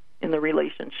safety in the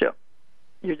relationship.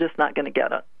 You're just not going to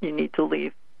get it. You need to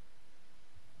leave.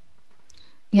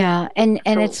 Yeah, and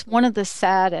it's one of the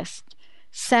saddest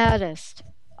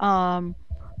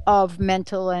of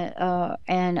mental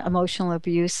and emotional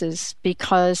abuses,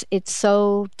 because it's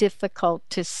so difficult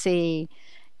to see,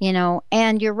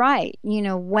 and you're right,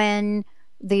 when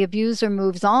the abuser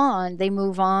moves on, they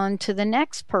move on to the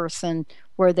next person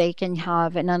where they can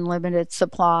have an unlimited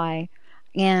supply.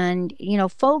 And,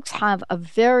 folks have a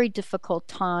very difficult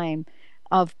time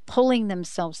of pulling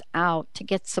themselves out to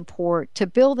get support, to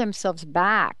build themselves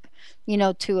back,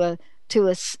 to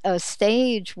a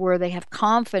stage where they have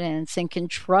confidence and can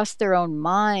trust their own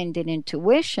mind and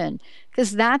intuition,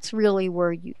 because that's really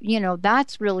where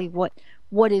that's really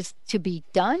what is to be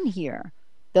done here.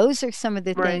 Those are some of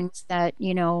the things that,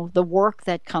 the work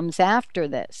that comes after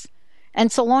this.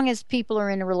 And so long as people are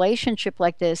in a relationship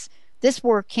like this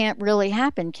work can't really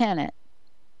happen, can it?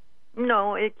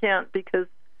 No, it can't, because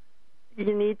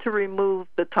you need to remove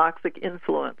the toxic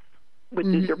influence, which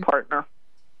is your partner.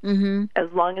 Mm-hmm.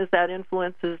 As long as that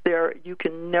influence is there, you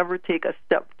can never take a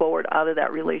step forward out of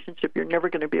that relationship. You're never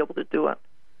going to be able to do it.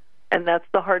 And that's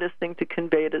the hardest thing to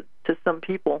convey to some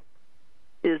people,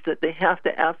 is that they have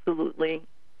to absolutely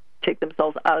take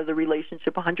themselves out of the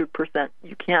relationship 100%.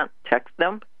 You can't text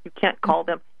them. You can't call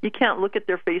them. You can't look at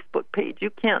their Facebook page. You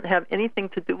can't have anything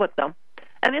to do with them.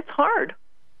 And it's hard.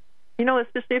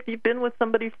 Especially if you've been with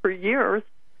somebody for years,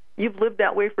 you've lived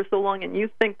that way for so long, and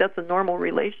you think that's a normal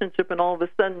relationship, and all of a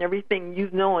sudden everything you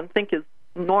know and think is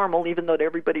normal, even though to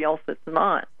everybody else it's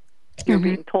not. You're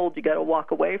being told you got to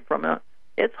walk away from it.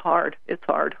 It's hard. It's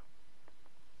hard.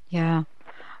 Yeah.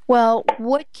 Well,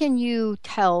 what can you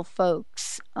tell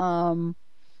folks? What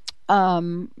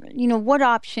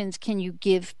options can you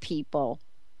give people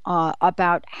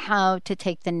about how to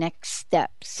take the next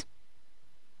steps?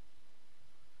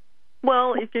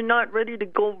 Well, if you're not ready to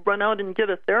go run out and get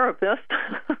a therapist,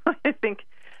 I think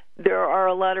there are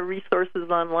a lot of resources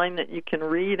online that you can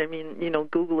read. I mean,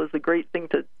 Google is a great thing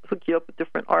to hook you up with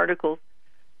different articles.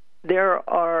 There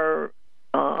are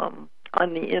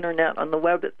on the internet, on the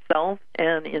web itself,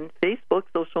 and in Facebook,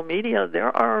 social media,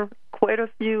 there are quite a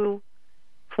few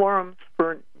forums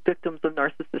for victims of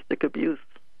narcissistic abuse.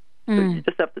 So you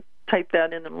just have to type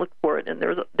that in and look for it. And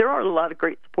there are a lot of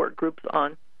great support groups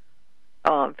on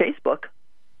Facebook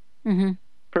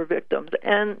for victims,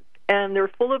 and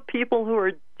they're full of people who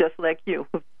are just like you,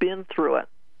 who've been through it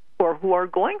or who are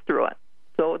going through it.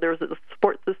 So there's a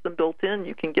support system built in.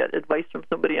 You can get advice from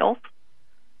somebody else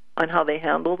on how they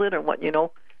handled it and what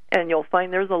and you'll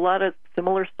find there's a lot of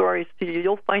similar stories to you.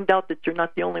 You'll find out that you're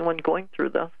not the only one going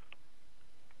through this.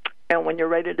 And when you're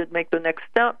ready to make the next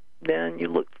step, then you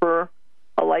look for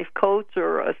a life coach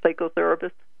or a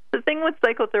psychotherapist. The thing with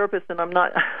psychotherapists, and I'm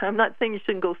not saying you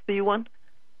shouldn't go see one,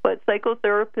 but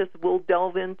psychotherapists will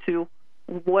delve into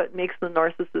what makes the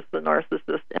narcissist the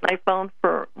narcissist. And I found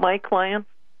for my clients,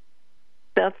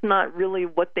 that's not really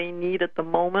what they need at the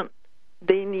moment.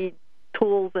 They need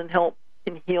tools and help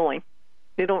in healing.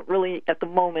 They don't really, at the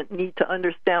moment, need to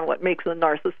understand what makes a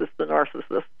narcissist the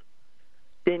narcissist.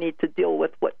 They need to deal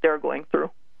with what they're going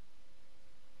through.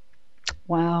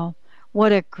 Wow.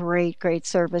 What a great, great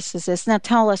service is this. Now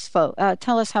tell us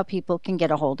how people can get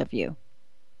a hold of you.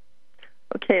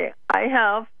 Okay. I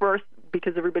have, first,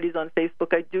 because everybody's on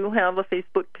Facebook, I do have a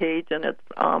Facebook page, and it's,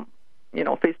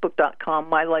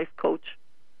 facebook.com,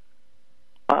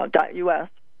 mylifecoach.us.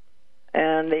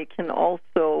 And they can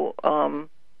also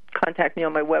contact me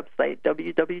on my website,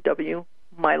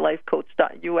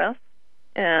 www.mylifecoach.us.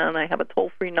 And I have a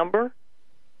toll-free number,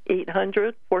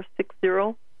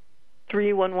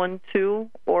 800-460-3112,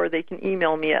 or they can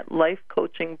email me at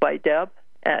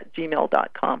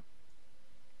lifecoachingbydeb@gmail.com.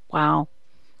 Wow.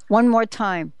 One more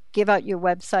time, give out your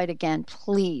website again,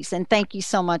 please. And thank you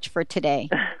so much for today.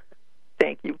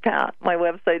 Thank you, Pat. My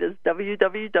website is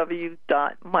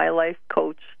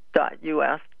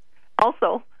www.mylifecoach.us.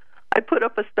 Also, I put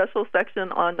up a special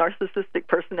section on narcissistic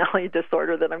personality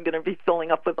disorder that I'm going to be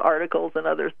filling up with articles and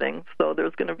other things. So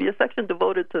there's going to be a section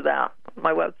devoted to that on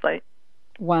my website.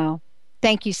 Wow.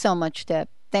 Thank you so much, Deb.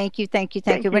 Thank you. We're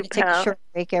going to take a short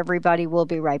break, everybody. We'll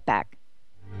be right back.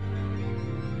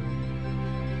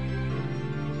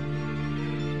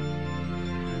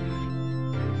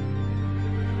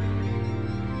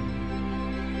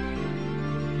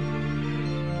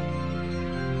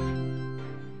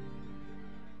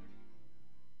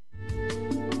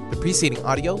 Preceding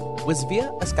audio was via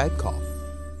a Skype call.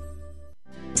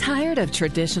 Tired of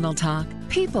traditional talk?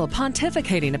 People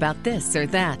pontificating about this or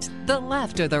that, the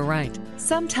left or the right.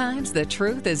 Sometimes the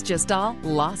truth is just all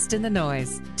lost in the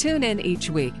noise. Tune in each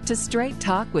week to Straight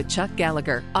Talk with Chuck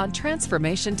Gallagher on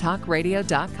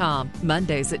TransformationTalkRadio.com,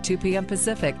 Mondays at 2 p.m.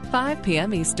 Pacific, 5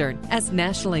 p.m. Eastern, as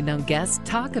nationally known guests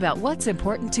talk about what's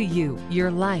important to you,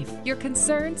 your life, your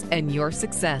concerns, and your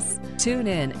success. Tune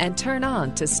in and turn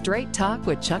on to Straight Talk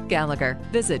with Chuck Gallagher.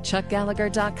 Visit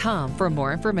ChuckGallagher.com for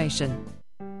more information.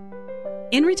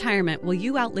 In retirement, will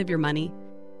you outlive your money?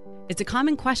 It's a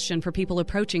common question for people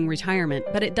approaching retirement,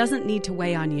 but it doesn't need to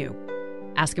weigh on you.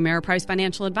 Ask Ameriprise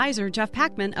financial advisor Jeff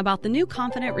Packman about the new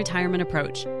Confident Retirement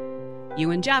Approach.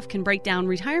 You and Jeff can break down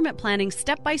retirement planning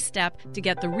step by step to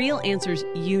get the real answers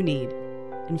you need.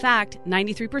 In fact,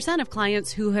 93% of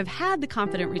clients who have had the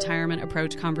Confident Retirement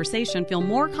Approach conversation feel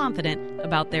more confident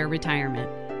about their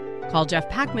retirement. Call Jeff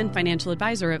Packman, financial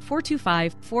advisor, at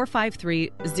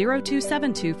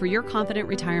 425-453-0272 for your Confident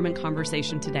Retirement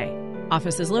conversation today.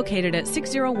 Office is located at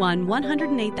 601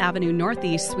 108th Avenue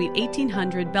Northeast, Suite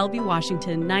 1800, Bellevue,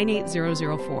 Washington,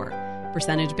 98004.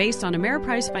 Percentage based on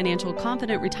Ameriprise Financial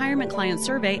Confident Retirement Client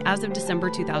Survey as of December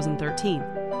 2013.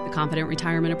 The Confident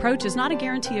Retirement Approach is not a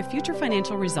guarantee of future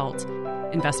financial results.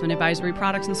 Investment advisory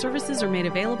products and services are made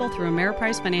available through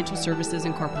Ameriprise Financial Services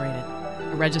Incorporated.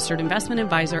 A registered investment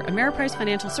advisor, Ameriprise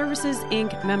Financial Services,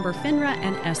 Inc., member FINRA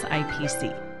and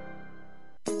SIPC.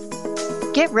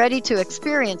 Get ready to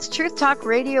experience Truth Talk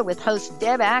Radio with host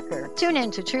Deb Acker. Tune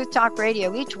in to Truth Talk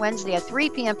Radio each Wednesday at 3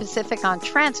 p.m. Pacific on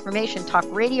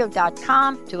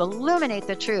TransformationTalkRadio.com to illuminate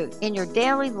the truth in your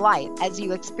daily life as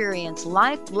you experience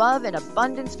life, love, and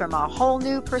abundance from a whole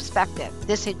new perspective.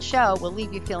 This hit show will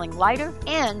leave you feeling lighter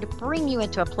and bring you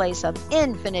into a place of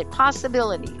infinite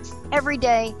possibilities every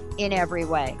day in every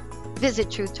way. Visit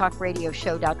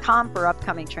truthtalkradioshow.com for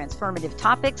upcoming transformative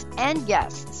topics and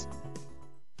guests.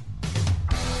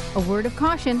 A word of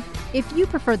caution: if you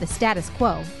prefer the status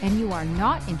quo and you are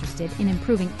not interested in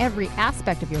improving every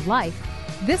aspect of your life,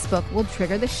 this book will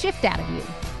trigger the shift out of you.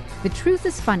 The Truth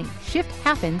is Funny, Shift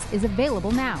Happens is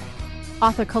available now.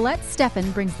 Author Colette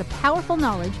Steffen brings the powerful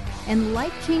knowledge and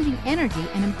life-changing energy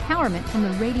and empowerment from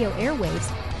the radio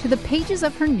airwaves to the pages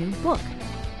of her new book.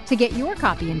 To get your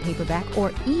copy in paperback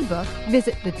or ebook,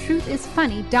 visit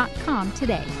thetruthisfunny.com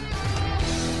today.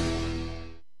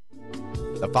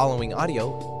 The following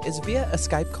audio is via a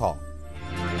Skype call.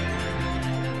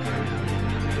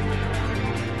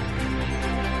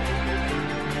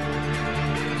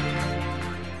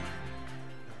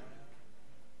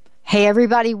 Hey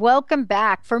everybody, welcome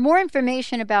back. For more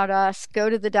information about us, go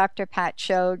to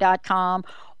thedrpatshow.com,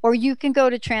 or you can go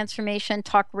to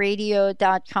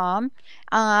transformationtalkradio.com.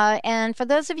 And for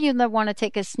those of you that want to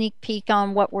take a sneak peek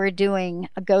on what we're doing,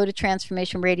 go to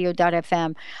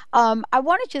transformationradio.fm. I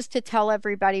wanted just to tell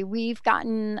everybody we've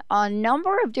gotten a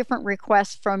number of different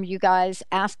requests from you guys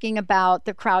asking about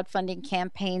the crowdfunding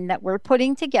campaign that we're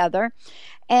putting together.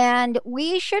 And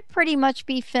we should pretty much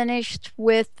be finished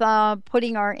with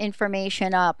putting our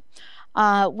information up.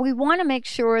 We want to make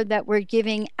sure that we're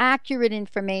giving accurate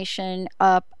information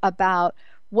up about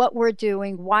what we're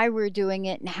doing, why we're doing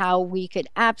it, and how we could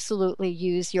absolutely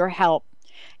use your help.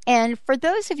 And for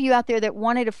those of you out there that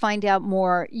wanted to find out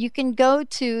more, you can go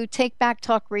to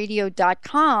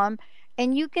takebacktalkradio.com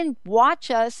and you can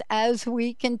watch us as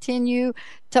we continue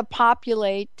to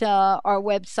populate our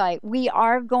website. We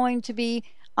are going to be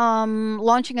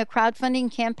launching a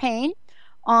crowdfunding campaign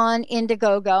on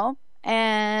Indiegogo.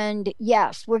 And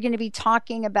yes, we're going to be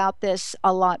talking about this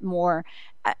a lot more.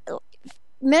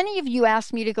 Many of you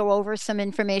asked me to go over some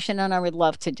information, and I would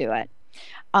love to do it.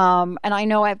 And I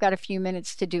know I've got a few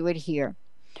minutes to do it here.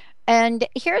 And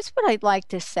here's what I'd like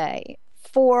to say.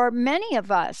 For many of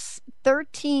us,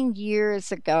 13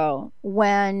 years ago,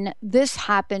 when this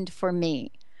happened for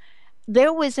me,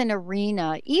 there was an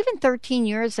arena, even 13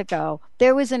 years ago,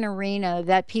 there was an arena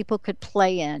that people could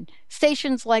play in.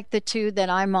 Stations like the two that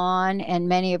I'm on, and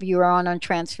many of you are on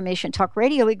Transformation Talk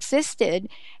Radio, existed,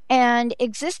 and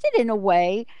existed in a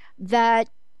way that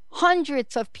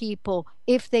hundreds of people,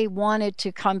 if they wanted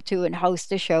to come to and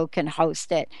host a show, can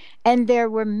host it. And there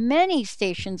were many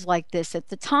stations like this at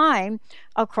the time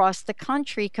across the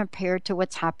country compared to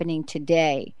what's happening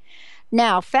today.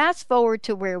 Now, fast forward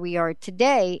to where we are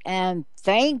today, and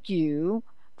thank you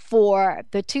for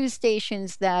the two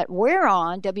stations that we're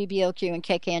on, WBLQ and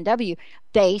KKNW.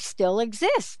 They still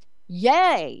exist.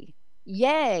 Yay!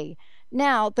 Yay!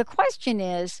 Now, the question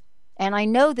is, and I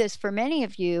know this for many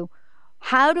of you,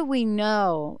 how do we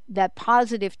know that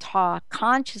positive talk,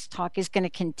 conscious talk, is going to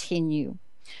continue?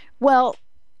 Well,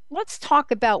 let's talk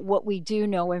about what we do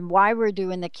know and why we're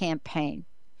doing the campaign.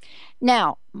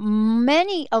 Now,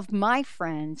 many of my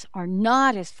friends are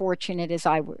not as fortunate as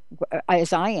I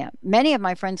am. Many of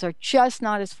my friends are just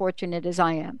not as fortunate as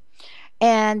I am.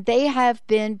 And they have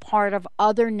been part of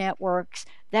other networks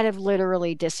that have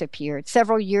literally disappeared.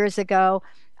 Several years ago,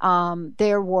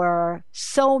 there were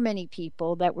so many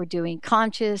people that were doing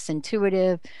conscious,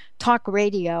 intuitive talk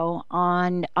radio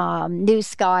on New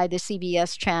Sky, the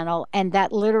CBS channel, and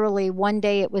that literally one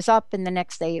day it was up and the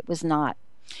next day it was not.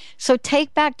 So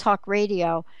Take Back Talk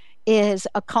Radio is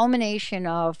a culmination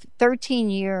of 13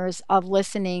 years of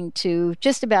listening to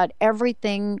just about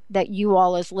everything that you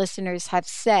all as listeners have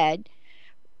said,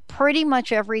 pretty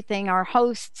much everything our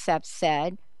hosts have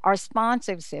said, our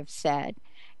sponsors have said,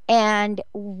 and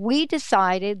we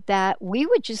decided that we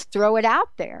would just throw it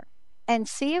out there and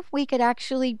see if we could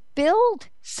actually build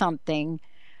something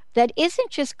that isn't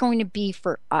just going to be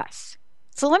for us.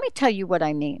 So let me tell you what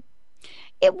I mean.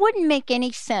 It wouldn't make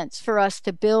any sense for us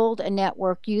to build a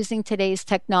network using today's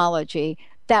technology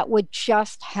that would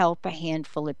just help a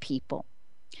handful of people.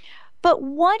 But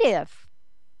what if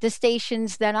the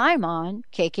stations that I'm on,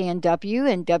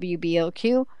 KKNW and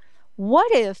WBLQ,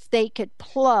 what if they could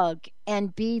plug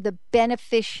and be the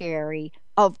beneficiary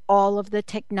of all of the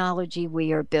technology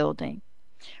we are building?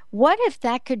 What if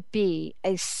that could be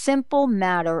a simple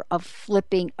matter of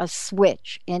flipping a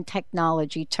switch in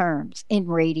technology terms, in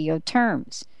radio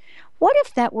terms? What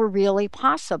if that were really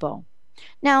possible?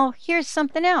 Now, here's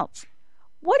something else.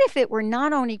 What if it were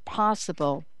not only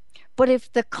possible, but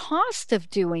if the cost of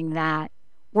doing that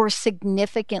were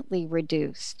significantly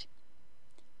reduced?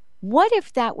 What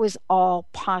if that was all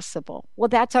possible? Well,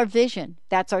 that's our vision.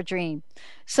 That's our dream.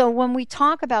 So when we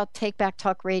talk about Take Back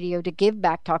Talk Radio to Give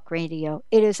Back Talk Radio,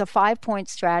 it is a 5-point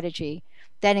strategy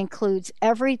that includes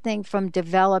everything from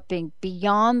developing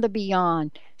beyond the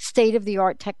beyond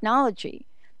state-of-the-art technology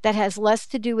that has less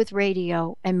to do with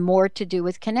radio and more to do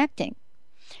with connecting.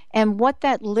 And what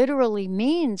that literally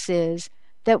means is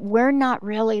that we're not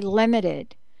really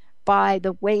limited by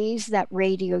the ways that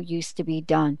radio used to be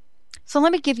done. So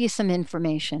let me give you some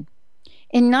information.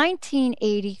 In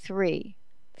 1983,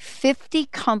 50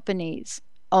 companies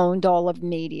owned all of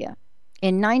media.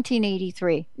 In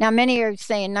 1983. Now, many are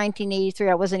saying 1983,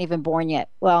 I wasn't even born yet.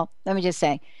 Well, let me just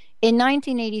say, in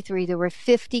 1983, there were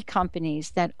 50 companies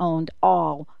that owned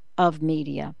all of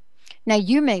media. Now,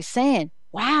 you may say,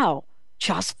 wow,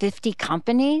 just 50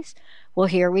 companies? Well,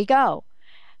 here we go.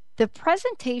 The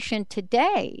presentation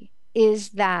today is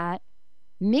that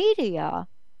media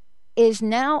is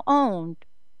now owned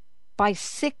by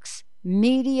 6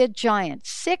 media giants.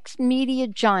 6 media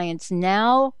giants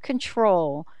now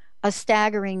control a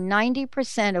staggering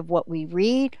 90% of what we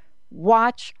read,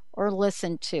 watch, or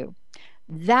listen to.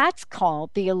 That's called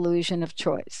the illusion of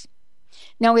choice.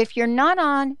 Now, if you're not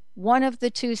on one of the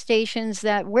 2 stations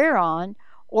that we're on,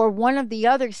 or one of the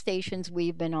other stations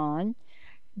we've been on,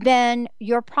 then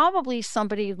you're probably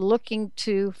somebody looking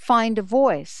to find a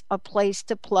voice, a place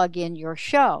to plug in your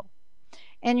show.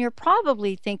 And you're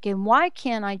probably thinking, why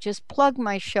can't I just plug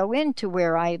my show into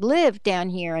where I live down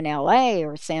here in LA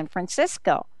or San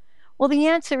Francisco? Well, the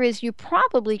answer is you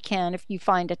probably can if you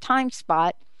find a time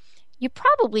spot. You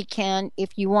probably can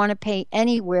if you want to pay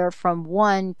anywhere from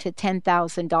 $1,000 to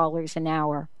 $10,000 an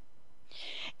hour.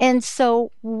 And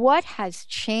so what has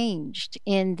changed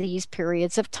in these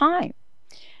periods of time?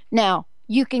 Now,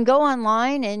 you can go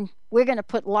online and we're going to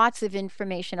put lots of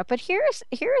information up, but here's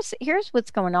what's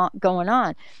going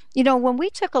on. You know, when we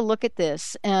took a look at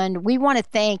this, and we want to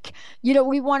thank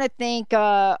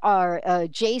our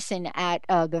Jason at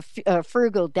the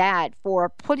Frugal Dad for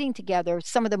putting together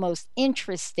some of the most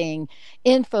interesting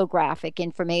infographic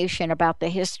information about the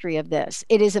history of this.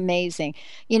 It is amazing.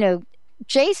 You know,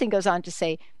 Jason goes on to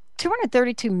say,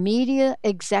 232 media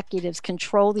executives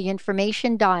control the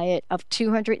information diet of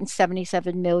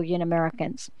 277 million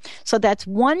Americans. So that's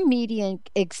one media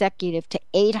executive to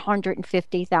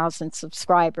 850,000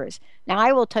 subscribers. Now,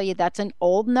 I will tell you that's an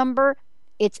old number.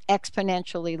 It's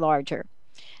exponentially larger.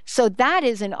 So that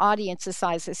is an audience the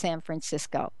size of San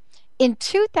Francisco. In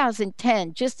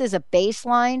 2010, just as a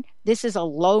baseline, this is a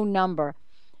low number.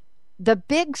 The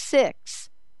Big Six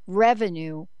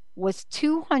revenue was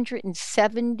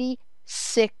 $276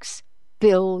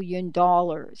 billion.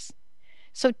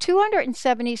 So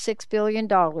 $276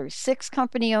 billion, 6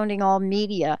 company owning all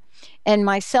media, and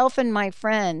myself and my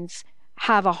friends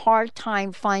have a hard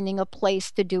time finding a place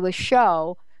to do a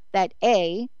show that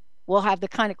A, will have the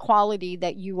kind of quality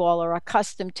that you all are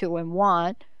accustomed to and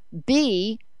want,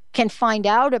 B, can find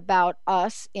out about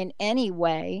us in any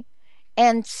way,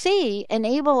 and C,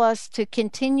 enable us to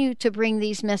continue to bring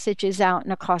these messages out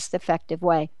in a cost-effective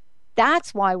way.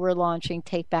 That's why we're launching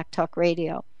Take Back Talk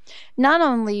Radio. Not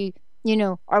only,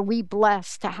 are we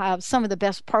blessed to have some of the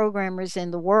best programmers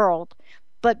in the world,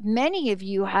 but many of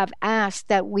you have asked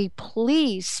that we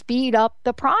please speed up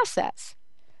the process.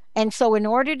 And so in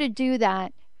order to do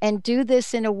that and do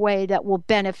this in a way that will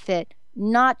benefit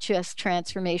not just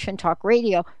Transformation Talk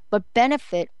Radio, but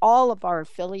benefit all of our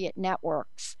affiliate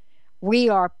networks,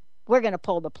 we're going to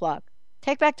pull the plug.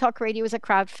 Take Back Talk Radio is a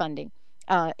crowdfunding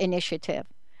initiative.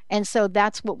 And so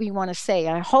that's what we want to say.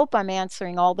 I hope I'm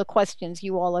answering all the questions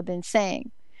you all have been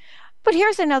saying. But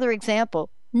here's another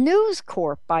example. News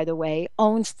Corp, by the way,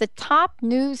 owns the top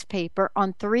newspaper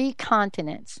on 3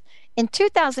 continents. In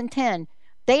 2010,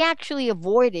 they actually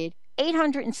avoided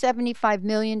 $875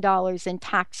 million in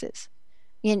taxes.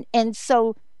 And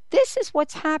so this is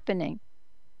what's happening.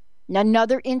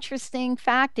 Another interesting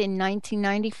fact, in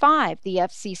 1995, the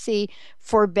FCC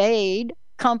forbade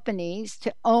companies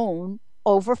to own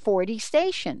over 40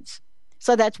 stations.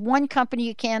 So that's one company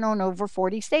you can't own over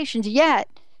 40 stations, yet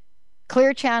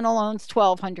Clear Channel owns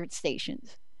 1,200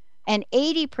 stations. And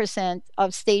 80%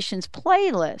 of stations'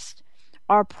 playlists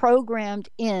are programmed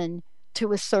in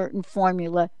to a certain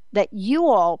formula that you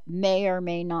all may or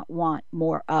may not want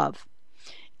more of.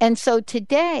 And so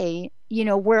today,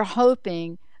 we're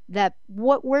hoping that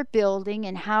what we're building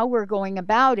and how we're going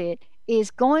about it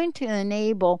is going to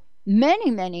enable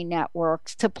many, many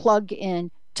networks to plug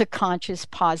in to conscious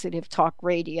positive talk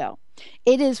radio.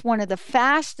 It is one of the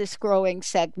fastest growing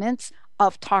segments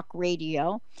of talk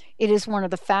radio. It is one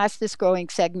of the fastest growing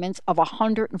segments of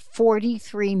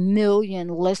 143 million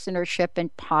listenership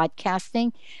in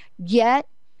podcasting. Yet,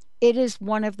 it is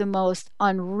one of the most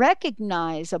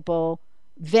unrecognizable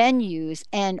venues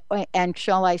and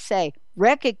shall I say,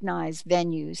 recognized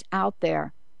venues out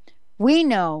there. We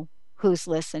know who's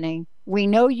listening. We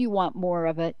know you want more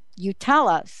of it. You tell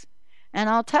us. And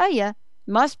I'll tell you,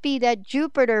 must be that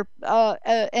Jupiter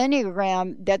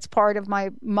Enneagram that's part of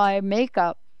my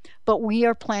makeup. But we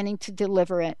are planning to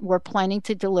deliver it. We're planning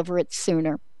to deliver it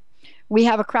sooner. We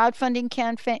have a crowdfunding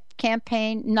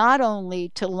campaign not only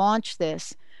to launch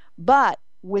this, but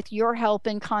with your help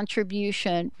and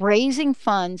contribution, raising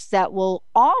funds that will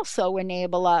also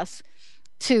enable us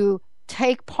to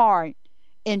take part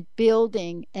in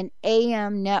building an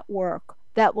AM network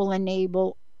that will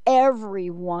enable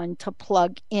everyone to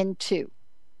plug into.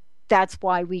 That's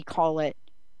why we call it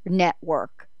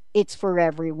network. It's for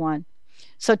everyone.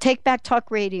 So Take Back Talk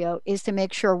Radio is to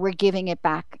make sure we're giving it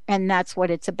back, and that's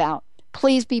what it's about.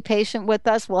 Please be patient with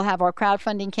us. We'll have our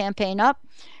crowdfunding campaign up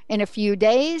in a few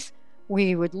days.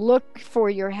 We would look for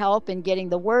your help in getting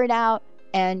the word out,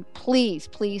 and please,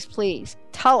 please, please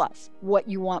tell us what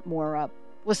you want more of.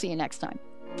 We'll see you next time.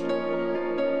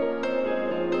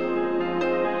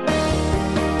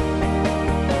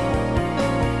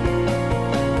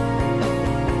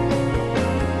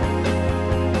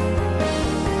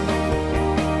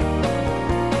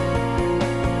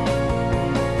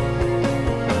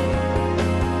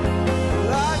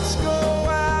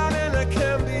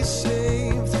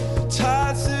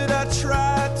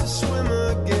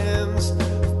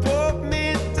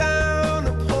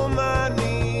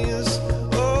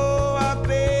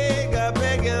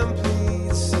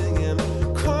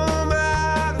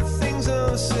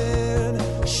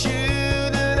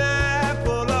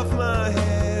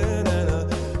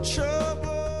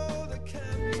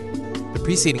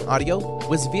 Preceding audio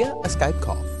was via a Skype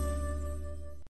call.